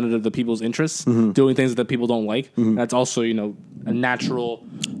representative of the people's interests, doing things that people don't like. That's also a natural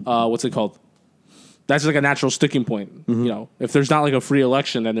what's it called? That's like a natural sticking point. If there's not like a free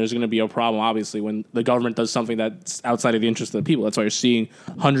election, then there's going to be a problem. Obviously, when the government does something that's outside of the interest of the people, that's why you're seeing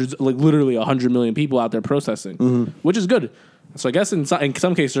hundreds, like literally 100 million people out there protesting, which is good. So I guess in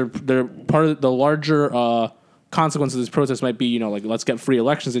some cases they're part of the larger consequence of this protest might be like let's get free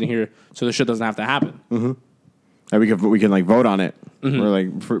elections in here so this shit doesn't have to happen. and we can like vote on it. We're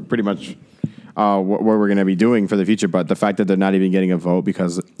like pretty much what we're going to be doing for the future. But the fact that they're not even getting a vote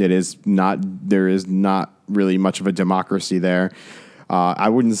because there is not really much of a democracy there. I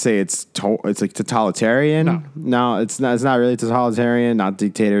wouldn't say it's like totalitarian. No, it's not really totalitarian, not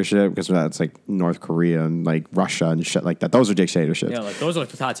dictatorship, because that's like North Korea and like Russia and shit like that. Those are dictatorships. Yeah, like those are like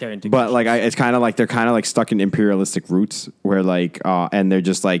totalitarian. But like it's kind of like they're kind of like stuck in imperialistic roots where like and they're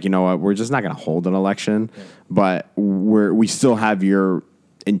just like, you know what, we're just not going to hold an election, but we still have your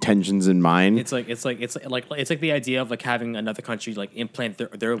intentions in mind. It's like the idea of like having another country like implant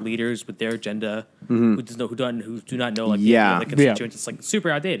their leaders with their agenda who do not know like the constituents. It's like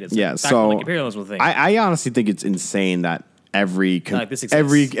super outdated. It's like back when, like imperialism thing. I honestly think it's insane that every this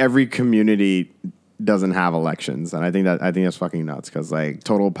exists. every community doesn't have elections, and I think that's fucking nuts because like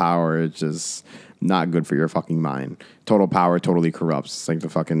total power is just not good for your fucking mind. Total power totally corrupts. It's like the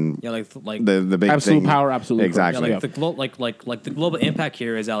fucking the big absolute thing. power, absolutely exactly. Yeah, the global impact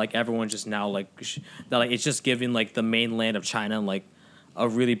here is that like everyone's just now like that like it's just giving like the mainland of China like a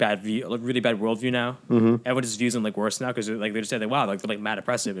really bad view, a really bad worldview now. Mm-hmm. Everyone just views them like worse now because like they just say like wow, like they're like mad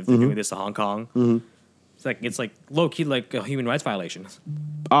oppressive if they're doing this to Hong Kong. Mm-hmm. It's like low key like a human rights violation.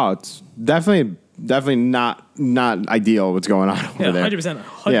 Oh, it's definitely not ideal what's going on over there.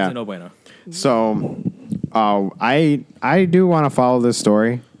 100% no bueno. So, I do want to follow this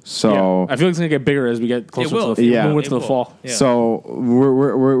story. So I feel like it's gonna get bigger as we get closer to the fall. Yeah. So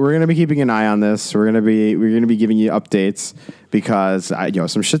we're gonna be keeping an eye on this. We're gonna be giving you updates because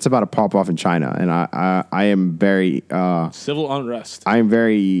some shit's about to pop off in China, and I am very civil unrest. I am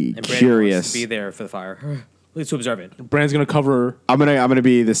very curious. To be there for the fire. At least to observe it. Brand's gonna cover. I'm gonna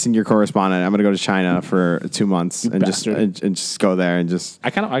be the senior correspondent. I'm gonna go to China for 2 months and just go there and just.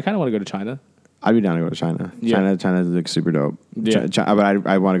 I kind of want to go to China. I'd be down to go to China. Yeah. China looks super dope. Yeah. But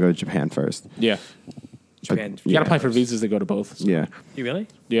I want to go to Japan first. Yeah. Japan. You gotta apply for visas to go to both. So. Yeah. You really?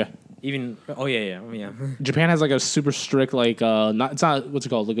 Yeah. Even yeah. Japan has like a super strict it's not what's it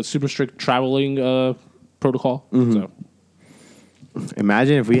called, like a super strict traveling protocol. Mm-hmm. So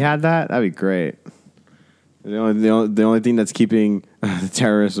imagine if we had that. That'd be great. The only thing that's keeping the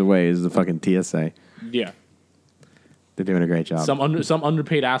terrorists away is the fucking TSA. Yeah. They're doing a great job. Some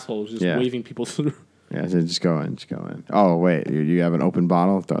underpaid assholes just waving people through. Yeah, so just go in. Oh wait, you have an open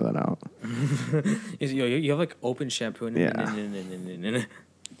bottle? Throw that out. You have like open shampoo. Yeah.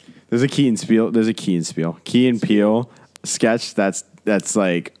 There's a Key and Peele sketch that's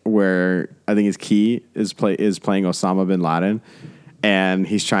like where I think his Key is playing Osama bin Laden, and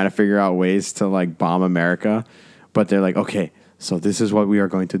he's trying to figure out ways to like bomb America, but they're like, okay, so this is what we are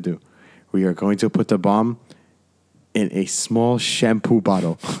going to do. We are going to put the bomb in a small shampoo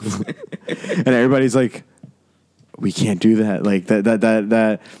bottle. And everybody's like, we can't do that. Like that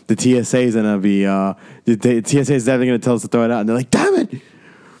the TSA is gonna be the TSA is definitely gonna tell us to throw it out. And they're like, damn it,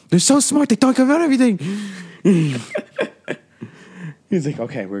 they're so smart, they talk about everything. He's like,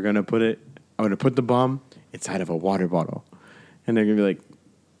 okay, I'm gonna put the bomb inside of a water bottle. And they're gonna be like,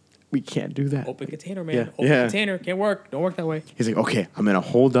 we can't do that. Open container, man. Open container. Can't work. Don't work that way. He's like, okay, I'm gonna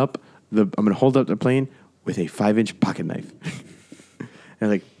hold up the plane with a 5-inch pocket knife.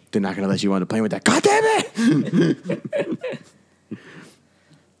 And like, they're not gonna let you on the plane with that. God damn it!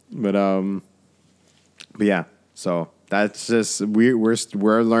 But yeah. So that's just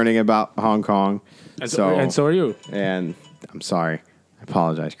we're learning about Hong Kong. And so are you. And I'm sorry. I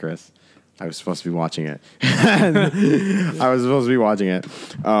apologize, Chris. I was supposed to be watching it.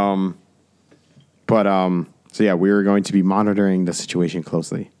 So yeah, we are going to be monitoring the situation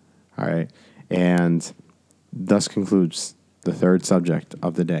closely. All right. And thus concludes the third subject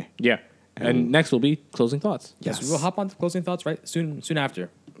of the day. Yeah. And next will be closing thoughts. Yes, we will hop on to closing thoughts right soon after.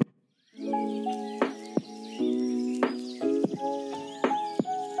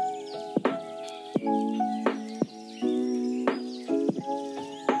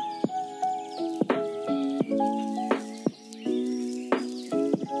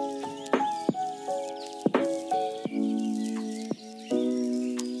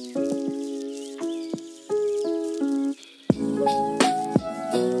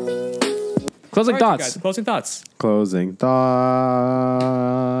 Closing thoughts. Guys, closing thoughts. Closing thoughts.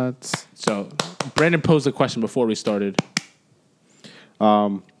 So, Brandon posed a question before we started.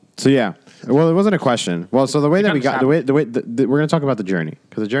 So yeah, well, it wasn't a question. Well, so the way that we got we're going to talk about the journey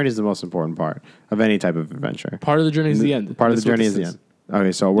because the journey is the most important part of any type of adventure. Part of the journey is the end. Part of the journey is the end.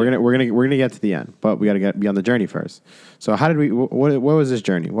 Okay, so we're gonna get to the end, but we got to be on the journey first. So how did we? What was this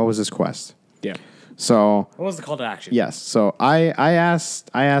journey? What was this quest? Yeah. So what was the call to action? Yes. So I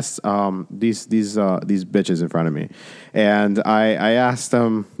asked these bitches in front of me, and I asked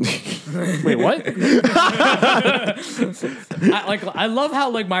them. Wait, what? I love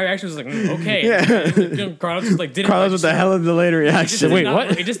how like my reaction was like okay. Yeah. Carlos was like didn't. Carlos with the hell of the late reaction. Wait,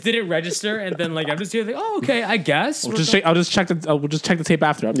 what? It just didn't register, and then like I'm just here like oh okay I guess. We'll just check the tape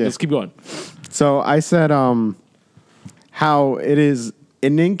after. Let's keep going. So I said how it is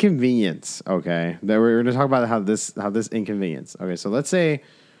an inconvenience, okay? That we're going to talk about how this inconvenience. Okay, so let's say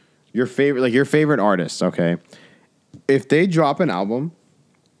your favorite artist, okay? If they drop an album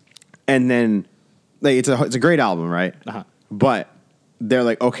and then like it's a great album, right? Uh-huh. But they're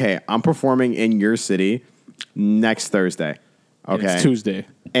like, "Okay, I'm performing in your city next Thursday." Okay. And it's Tuesday.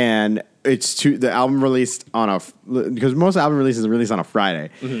 And it's the album released on because most album releases are released on a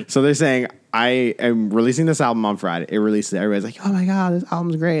Friday. Mm-hmm. So they're saying I am releasing this album on Friday. It releases. Everybody's like, "Oh my god, this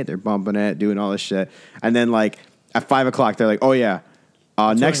album's great!" They're bumping it, doing all this shit, and then like at 5 o'clock, they're like, "Oh yeah,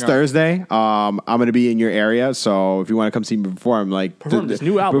 next Thursday, I'm gonna be in your area. So if you want to come see me perform, like Perform this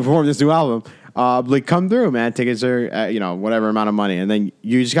new album. Like come through, man. Tickets are whatever amount of money, and then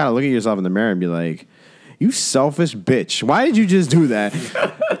you just gotta look at yourself in the mirror and be like, you selfish bitch. Why did you just do that?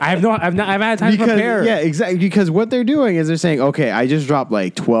 I've had time to prepare. Yeah, exactly. Because what they're doing is they're saying, okay, I just dropped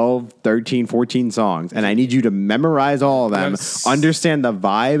like 12, 13, 14 songs, and I need you to memorize all of them, understand the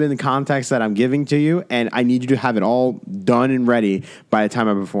vibe and the context that I'm giving to you, and I need you to have it all done and ready by the time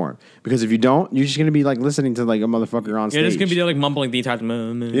I perform. Because if you don't, you're just going to be like listening to like a motherfucker on stage. You're just going to be there like mumbling the entire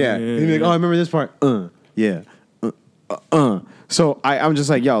time. Yeah. You're gonna be like, oh, I remember this part. Yeah. So I'm just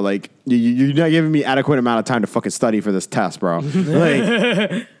like, yo, like you're not giving me adequate amount of time to fucking study for this test, bro.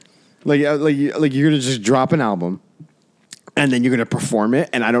 like you're gonna just drop an album, and then you're gonna perform it,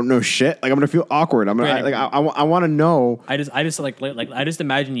 and I don't know shit. Like I'm gonna feel awkward. I want to know. I just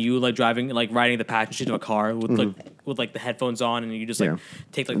imagine you like driving, like riding the passenger seat of a car with the headphones on, and you just like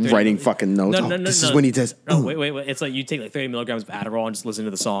take like 30 writing fucking notes. This is when he says. No, wait. It's like you take like 30 milligrams of Adderall and just listen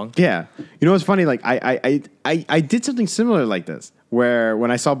to the song. Yeah, you know what's funny? Like I did something similar like this, where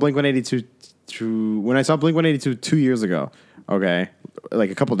when I saw Blink-182 2 years ago, okay, like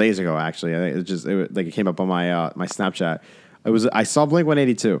a couple days ago actually, I think it came up on my my Snapchat. I saw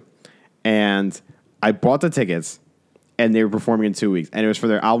Blink-182, and I bought the tickets, and they were performing in 2 weeks, and it was for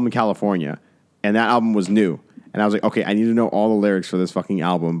their album California, and that album was new. And I was like, okay, I need to know all the lyrics for this fucking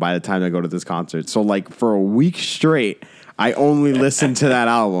album by the time I go to this concert. So like for a week straight, I only listened to that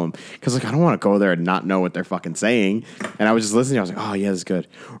album because like I don't want to go there and not know what they're fucking saying. And I was just listening. I was like, oh yeah, this is good.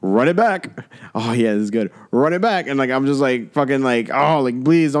 Run it back. Oh yeah, this is good. Run it back. And like I'm just like fucking like, oh like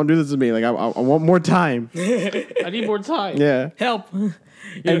please don't do this to me. Like I want more time. I need more time. Yeah. Help.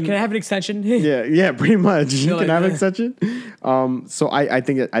 Can I have an extension? yeah, pretty much. You like, can have an extension. So I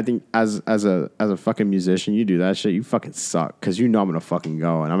think as a fucking musician, you do that shit, you fucking suck because you know I'm gonna fucking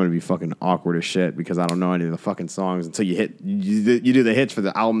go and I'm gonna be fucking awkward as shit because I don't know any of the fucking songs until you do the hits for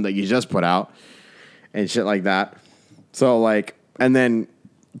the album that you just put out and shit like that. So like on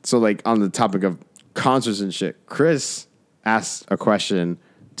the topic of concerts and shit, Chris asked a question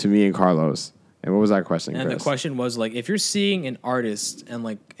to me and Carlos. And what was that question, And Chris? the question was like, if you're seeing an artist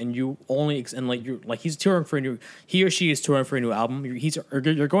and you only he's touring for he or she is touring for a new album,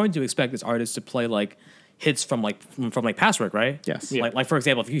 you're going to expect this artist to play like hits from past work, right? Yes. Yeah. Like for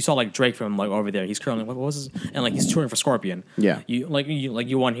example, if you saw like Drake from like over there, he's currently what was his, and like he's touring for Scorpion. Yeah. You want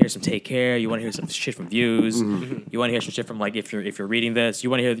to hear some Take Care, you want to hear some shit from Views, you want to hear some shit from like if you're reading this,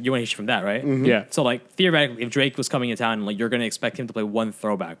 you want to hear shit from that, right? Mm-hmm. Yeah. So like theoretically, if Drake was coming in town, and like you're gonna expect him to play one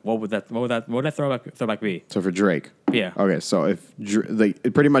throwback. What would that throwback be? So for Drake. Yeah. Okay, so if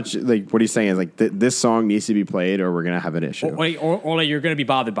pretty much like what he's saying is like this song needs to be played or we're gonna have an issue. Or like you're gonna be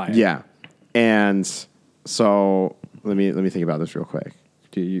bothered by it. Yeah, and so let me think about this real quick.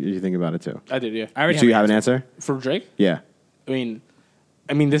 Do you think about it too? I did, yeah. I already Do you have an answer? For Drake? Yeah. I mean,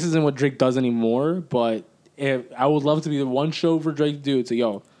 this isn't what Drake does anymore, but I would love to be the one show for Drake to do. It's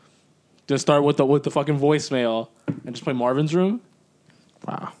like, just start with the fucking voicemail and just play Marvin's Room.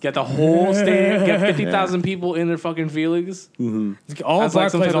 Wow. Get the whole stadium, get 50,000 people in their fucking feelings. All That's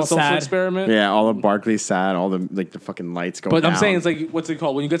like some Barclays type all of social sad. experiment. Yeah, all of Barclays sad, all the like the fucking lights go But down. I'm saying it's like, what's it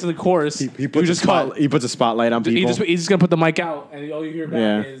called? When you get to the chorus, he you puts just he puts a spotlight on people. he's just gonna put the mic out, and all you hear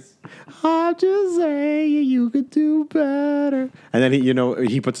back is, I'm just saying you could do better. And then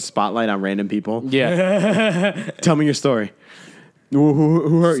he puts a spotlight on random people. yeah. Tell me your story.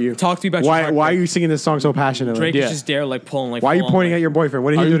 Who hurt you? Talk to me about your why heartbreak. are you singing this song so passionately? Drake Yeah. is just there, like pulling, like. Why are you full on, pointing like- at your boyfriend?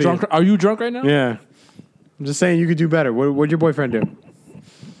 What did Are he you do? drunk? Are you drunk right now? Yeah. I'm just saying you could do better. What'd your boyfriend do?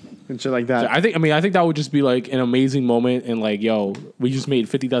 And shit like that. I think that would just be like an amazing moment, and like, we just made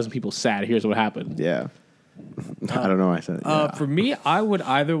 50,000 people sad. Here's what happened. Yeah. I don't know. I said. Yeah. For me, I would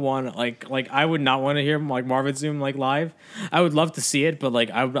either want like I would not want to hear like Marvin Zoom like live. I would love to see it, but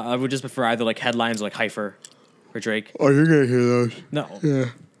like I would just prefer either like headlines or, like Hypher for Drake. Oh, you're gonna hear those. No. Yeah.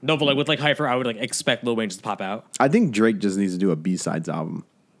 No, but like with like Hypher, I would like expect Lil Wayne just to pop out. I think Drake just needs to do a B-sides album.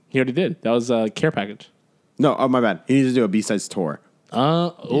 He already did. That was a care package. No, oh my bad. He needs to do a B-sides tour.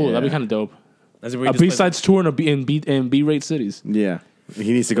 That'd be kind of dope. As where he A just plays, B-sides tour in B-rate cities. Yeah.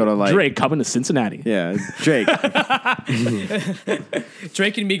 He needs to go to like Drake coming to Cincinnati. Yeah, Drake.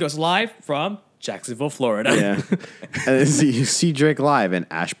 Drake and Migos live from Jacksonville, Florida. Yeah. And then see Drake live in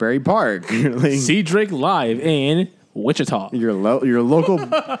Ashbury Park. Like, See Drake live in Wichita. your local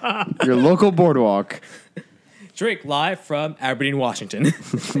boardwalk. Drake live from Aberdeen, Washington.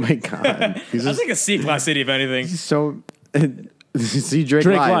 Oh my God. He's That's just like a C-class city, if anything. so See Drake,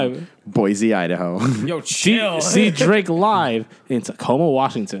 Drake live. live. Boise, Idaho. Yo, See, chill. see Drake live in Tacoma,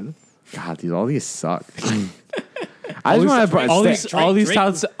 Washington. God, dude, all these suck. I just want to. All these Drake-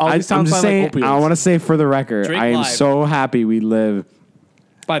 towns. All I'm these towns just sound saying. like opioids. I want to say for the record, Drake I am live. so happy we live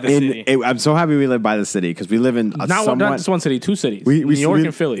by the city. I'm so happy we live by the city because we live in a not somewhat. just one city, two cities. we New York we,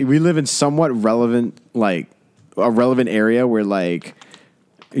 and Philly. We live in somewhat relevant, like a relevant area where, like,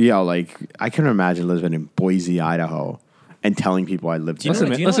 like I can imagine living in Boise, Idaho, and telling people I live. Do you know, there.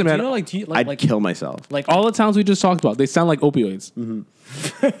 like, do you listen, know, man. do you know, like, do you, I'd like, kill myself. like, All the towns we just talked about, they sound like opioids.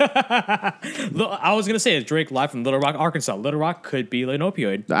 I was gonna say Drake live from Little Rock, Arkansas. Little Rock could be like an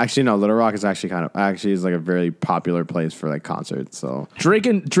opioid. Actually, no. Little Rock is actually is like a very popular place for like concerts. So Drake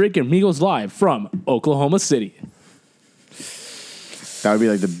and Migos live from Oklahoma City, that would be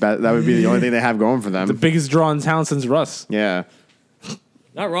like the best. That would be the only thing they have going for them. the biggest draw in town since Russ. Yeah.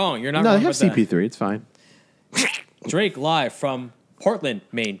 Not wrong. You're not No, wrong. they have about that. CP3. It's fine. Drake live from Portland,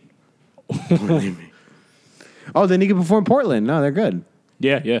 Maine. Oh, then he can perform Portland. No, they're good.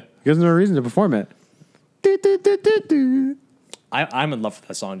 Yeah. There's no reason to perform it. Do, do, do, do, do. I'm in love with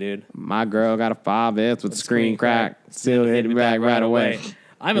that song, dude. My girl got a 5S with screen crack. Still hit me back right away.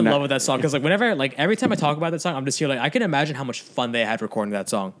 I'm in You're not- love with that song because like whenever like every time I talk about that song, I'm just here like I can imagine how much fun they had recording that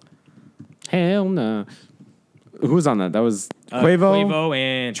song. Hell no. Who was on that? That was Quavo, Quavo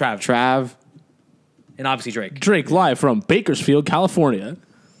and Trav, Trav. and obviously Drake. Drake live from Bakersfield, California.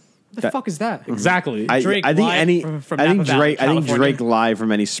 What the fuck is that? Exactly. Drake I think live any. from I think Napa Valley, Drake. I think California. Drake live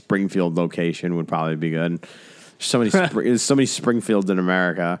from any Springfield location would probably be good. There's so many Springfields in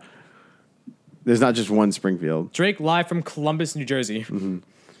America. There's not just one Springfield. Drake live from Columbus, New Jersey.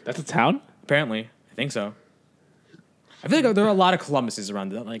 That's a town? Apparently, I think so. I feel like there are a lot of Columbuses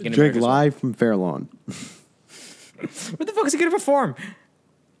around like in Drake America as well. live from Fairlawn What the fuck is he gonna perform?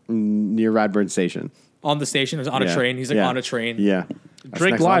 near Radburn Station. On the station, or on a Yeah. train. He's like Yeah. on a train. Yeah. That's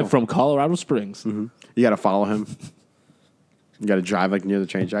Drake next live level. from Colorado Springs. You got to follow him. You got to drive like near the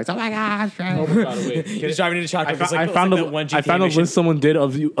train tracks. Oh my gosh! Oh my God, wait. He's driving into chocolate. I found a list someone did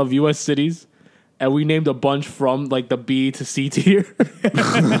of U.S. cities, and we named a bunch from like the B to C tier.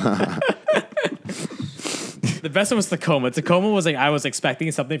 The best one was Tacoma. Tacoma was like I was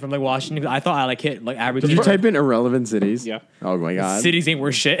expecting something from like Washington. I thought I like hit like average. Did you type in irrelevant cities? Yeah. Oh my god. Cities ain't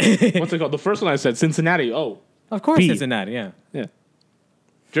worth shit. What's it called? The first one I said, Cincinnati. Oh, Of course, B. Cincinnati. Yeah. yeah.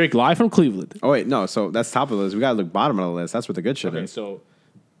 Drake live from Cleveland. Oh wait, no. So that's top of the list. We got to look bottom of the list. That's what the good shit Okay, is. so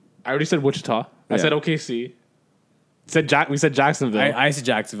I already said Wichita. I Yeah. said OKC. We said Jacksonville. I said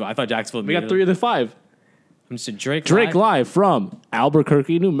Jacksonville. I thought Jacksonville. we got 3 of the 5. I'm just Drake. Drake live from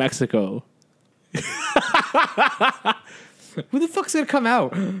Albuquerque, New Mexico. Who the fuck's gonna come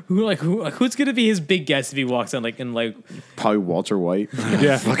out? Who's gonna be his big guest if he walks on and Probably Walter White.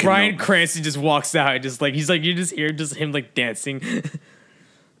 Yeah. Bryan Cranston just walks out and just like he's like you just hear just him like dancing.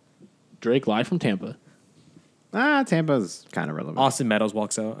 Drake live from Tampa. Tampa's kind of relevant. Austin Meadows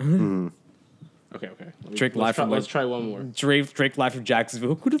walks out. Okay. Drake live from Let's try one more. Drake live from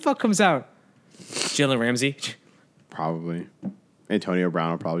Jacksonville. Who the fuck comes out? Jalen Ramsey. Probably. Antonio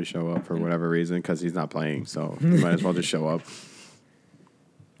Brown will probably show up for whatever reason because he's not playing, so he might as well just show up.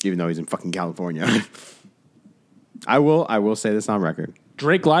 Even though he's in fucking California. I will say this on record.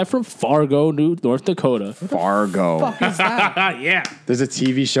 Drake live from Fargo, North Dakota. Fargo. Fuck is that? Yeah. There's a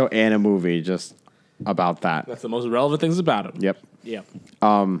TV show and a movie just about that. That's the most relevant things about him. Yep. Yeah.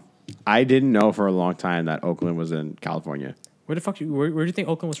 I didn't know for a long time that Oakland was in California. Where the fuck? Where do you think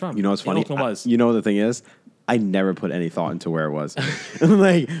Oakland was from? You know what's funny? Oakland was. You know the thing is, I never put any thought into where it was.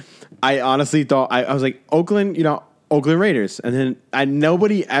 Like, I honestly thought I was like Oakland, Oakland Raiders, and then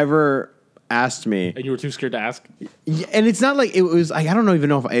nobody ever asked me. And you were too scared to ask? Yeah, and it's not like it was. I don't even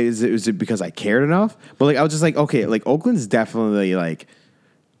know if it was because I cared enough, but like I was just like, okay, like Oakland's definitely like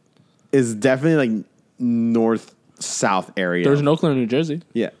north south area. There's an Oakland, New Jersey.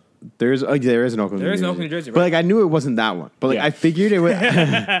 Yeah. there is an Oakland. There is an Oakland, New Jersey, But right? like I knew it wasn't that one. But like Yeah. I figured it would.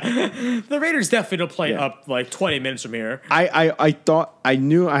 The Raiders definitely don't play Yeah. up like 20 minutes from here. I thought I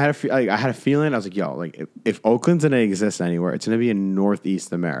knew I had a feeling. I was like, yo, like if Oakland's gonna exist anywhere, it's gonna be in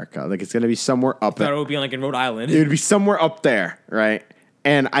Northeast America. Like it's gonna be somewhere up Thought it there. would be like in Rhode Island. It would be somewhere up there, right?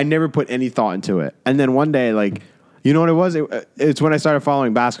 And I never put any thought into it. And then one day, like, you know what it was? It's when I started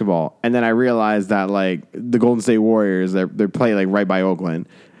following basketball, and then I realized that like the Golden State Warriors, they're playing like right by Oakland,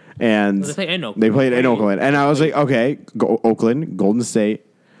 and They play in Oakland. They played in Oakland, and I was like, okay, Oakland, Golden State.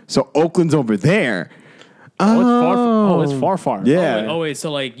 So Oakland's over there. It's far. Yeah. Oh, wait,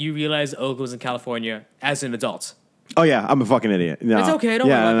 so like you realize Oakland was in California as an adult. Oh yeah, I'm a fucking idiot. No. It's okay, don't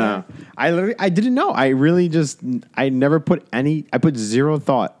worry about I didn't know. I never put I put zero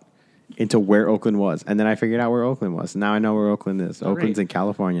thought into where Oakland was, and then I figured out where Oakland was. Now I know where Oakland is. Oakland's in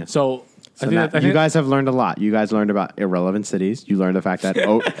California. So So you guys have learned a lot. You guys learned about irrelevant cities. You learned the fact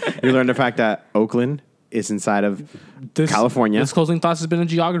that Oakland is inside of California. This closing thoughts has been a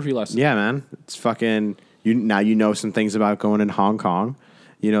geography lesson. Yeah, man. It's fucking now you know some things about going in Hong Kong.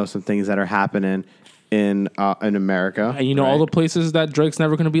 You know some things that are happening in America. And you know all the places that Drake's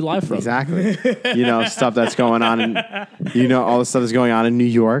never going to be live from. Exactly. You know stuff that's going on all the stuff that's going on in New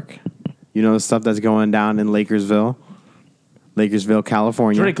York. You know the stuff that's going down in Lakersville,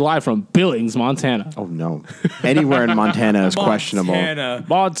 California. Drake live from Billings, Montana. Oh no. Anywhere in Montana is questionable.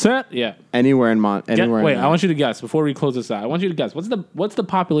 Montana. Yeah. Anywhere in Montana. Wait, I want you to guess before we close this out. I want you to guess. What's the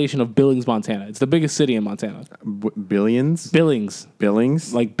population of Billings, Montana? It's the biggest city in Montana. Billions? Billings.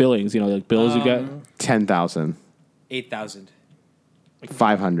 Like Billings, like bills you get. 10,000. 8,000.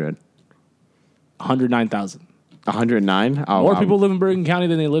 500. 109,000. 109? Oh, More people live in Bergen County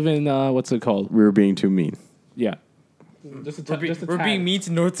than they live in what's it called? We were being too mean. Yeah. We're being mean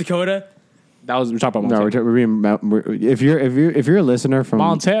to North Dakota. We're talking about Montana. No, we're being. If you're a listener from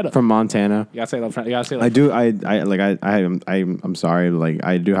Montana, you gotta say that. You gotta say that. I do. I'm sorry. Like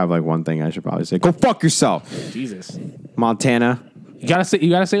I do have like one thing I should probably say. Go fuck yourself, Jesus. Montana. You gotta say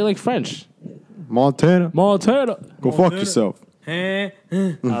it like French. Montana. Go fuck yourself.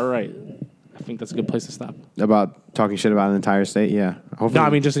 All right. I think that's a good place to stop. About talking shit about an entire state. Yeah. Hopefully. No, I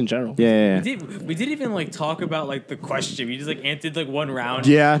mean just in general. Yeah. We didn't even like talk about like the question. We just like answered like one round.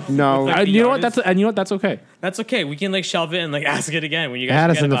 Yeah. No. You know what? That's okay. That's okay. We can like shelve it and like ask it again when you It guys had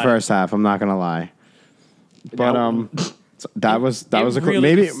us in the forget about first half. I'm not gonna lie. But that was a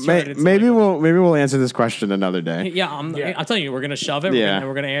really maybe we'll answer this question another day. it. Yeah, I'm telling you, we're gonna shove it. Yeah.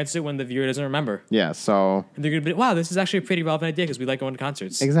 We're gonna answer it when the viewer doesn't remember. Yeah. So And they're gonna be, wow, this is actually a pretty relevant idea because we like going to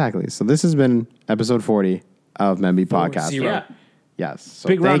concerts. exactly. So this has been episode 40 of Memby Podcast. Yeah. Yes. So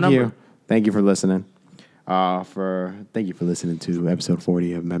Big round number. Thank you for listening. Thank you for listening to episode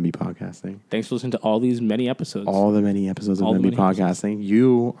 40 of Memby Podcasting. Thanks for listening to all these many episodes. All the many episodes of All the Memby many Podcasting.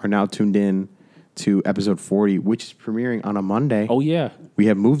 You are now tuned in to episode 40, which is premiering on a Monday. Oh yeah. We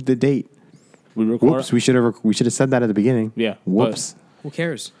have moved the date. We record. Whoops, we should have said that at the beginning. Yeah. Whoops. Who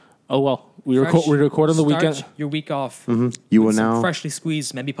cares? Oh well. We record on the Start weekend. your week off. You will with some now freshly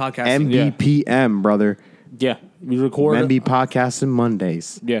squeezed Memby Podcasting. MBPM, brother. Yeah. We record. Memby Podcasting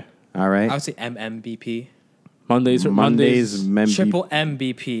Mondays. Yeah. All right. I would say MMBP. Mondays Memby. Triple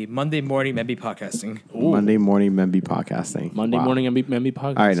MVP. Monday morning Memby Podcasting. Monday morning Memby Podcasting. Monday Wow. morning Memby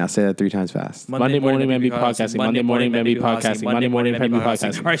Podcast. All right, now say that 3 times fast. Monday morning Memby Podcasting. Monday morning Memby Podcasting. Monday morning Memby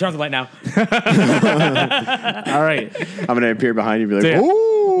Podcasting. All right, turn off the light now. All right. I'm going to appear behind you and be like, Yeah.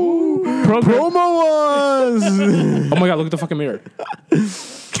 ooh, promo was. Oh my god! Look at the fucking mirror.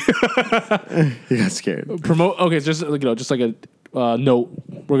 You got scared. Okay, just like a note.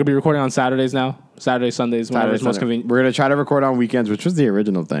 We're gonna be recording on Saturdays now. Saturdays, Sundays, whenever it's most convenient. We're going to try to record on weekends, which was the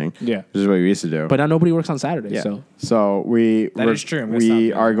original thing. Yeah. Which is what we used to do. But now nobody works on Saturdays, yeah. so So That is true. I'm gonna stop we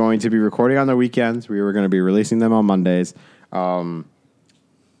doing are that. going to be recording on the weekends. We were going to be releasing them on Mondays.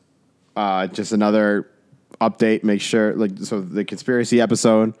 Just another update. Make sure, so the conspiracy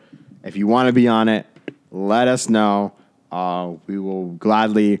episode, if you want to be on it, let us know. We will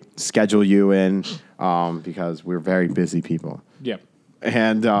gladly schedule you in because we're very busy people. yeah.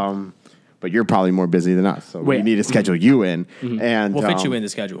 And but you're probably more busy than us, so we Wait. need to schedule you in. And We'll fit you in the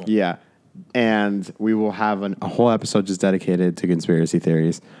schedule. Yeah, and we will have a whole episode just dedicated to conspiracy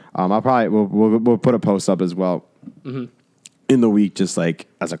theories. We'll put a post up as well in the week, just like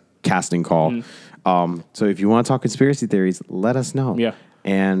as a casting call. So if you want to talk conspiracy theories, let us know. Yeah.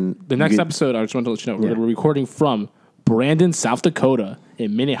 And The next episode, I just want to let you know, we're gonna be recording from Brandon, South Dakota,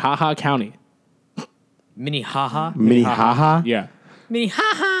 in Minnehaha County. Minnehaha. Minnehaha. Yeah.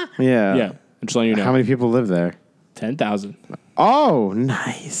 Minnehaha. Yeah. Yeah. I'm just letting you know. How many people live there? 10,000. Oh,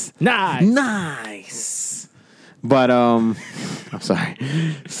 nice. Nice. Nice. But I'm sorry.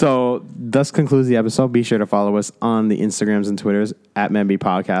 So thus concludes the episode. Be sure to follow us on the Instagrams and Twitters at Memby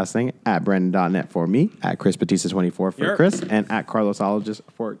Podcasting, at Brandon.net for me, at Chris Batista24 for Yep. Chris, and at Carlosologist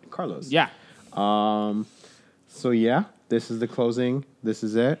for Carlos. Yeah. So yeah, this is the closing. This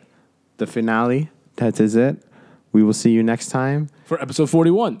is it. The finale. That is it. We will see you next time. For episode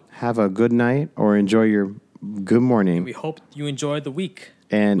 41. Have a good night or enjoy your good morning We hope you enjoyed the week.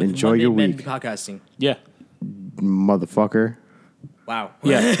 and with enjoy Monday your Memby week, Podcasting. Yeah. motherfucker. Wow.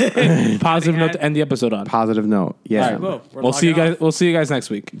 Yeah. Positive note to end the episode on. Positive note. Yeah. All right. Cool. We're We'll see you logging guys. We'll see you guys next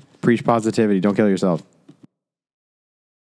week. Preach positivity. Don't kill yourself.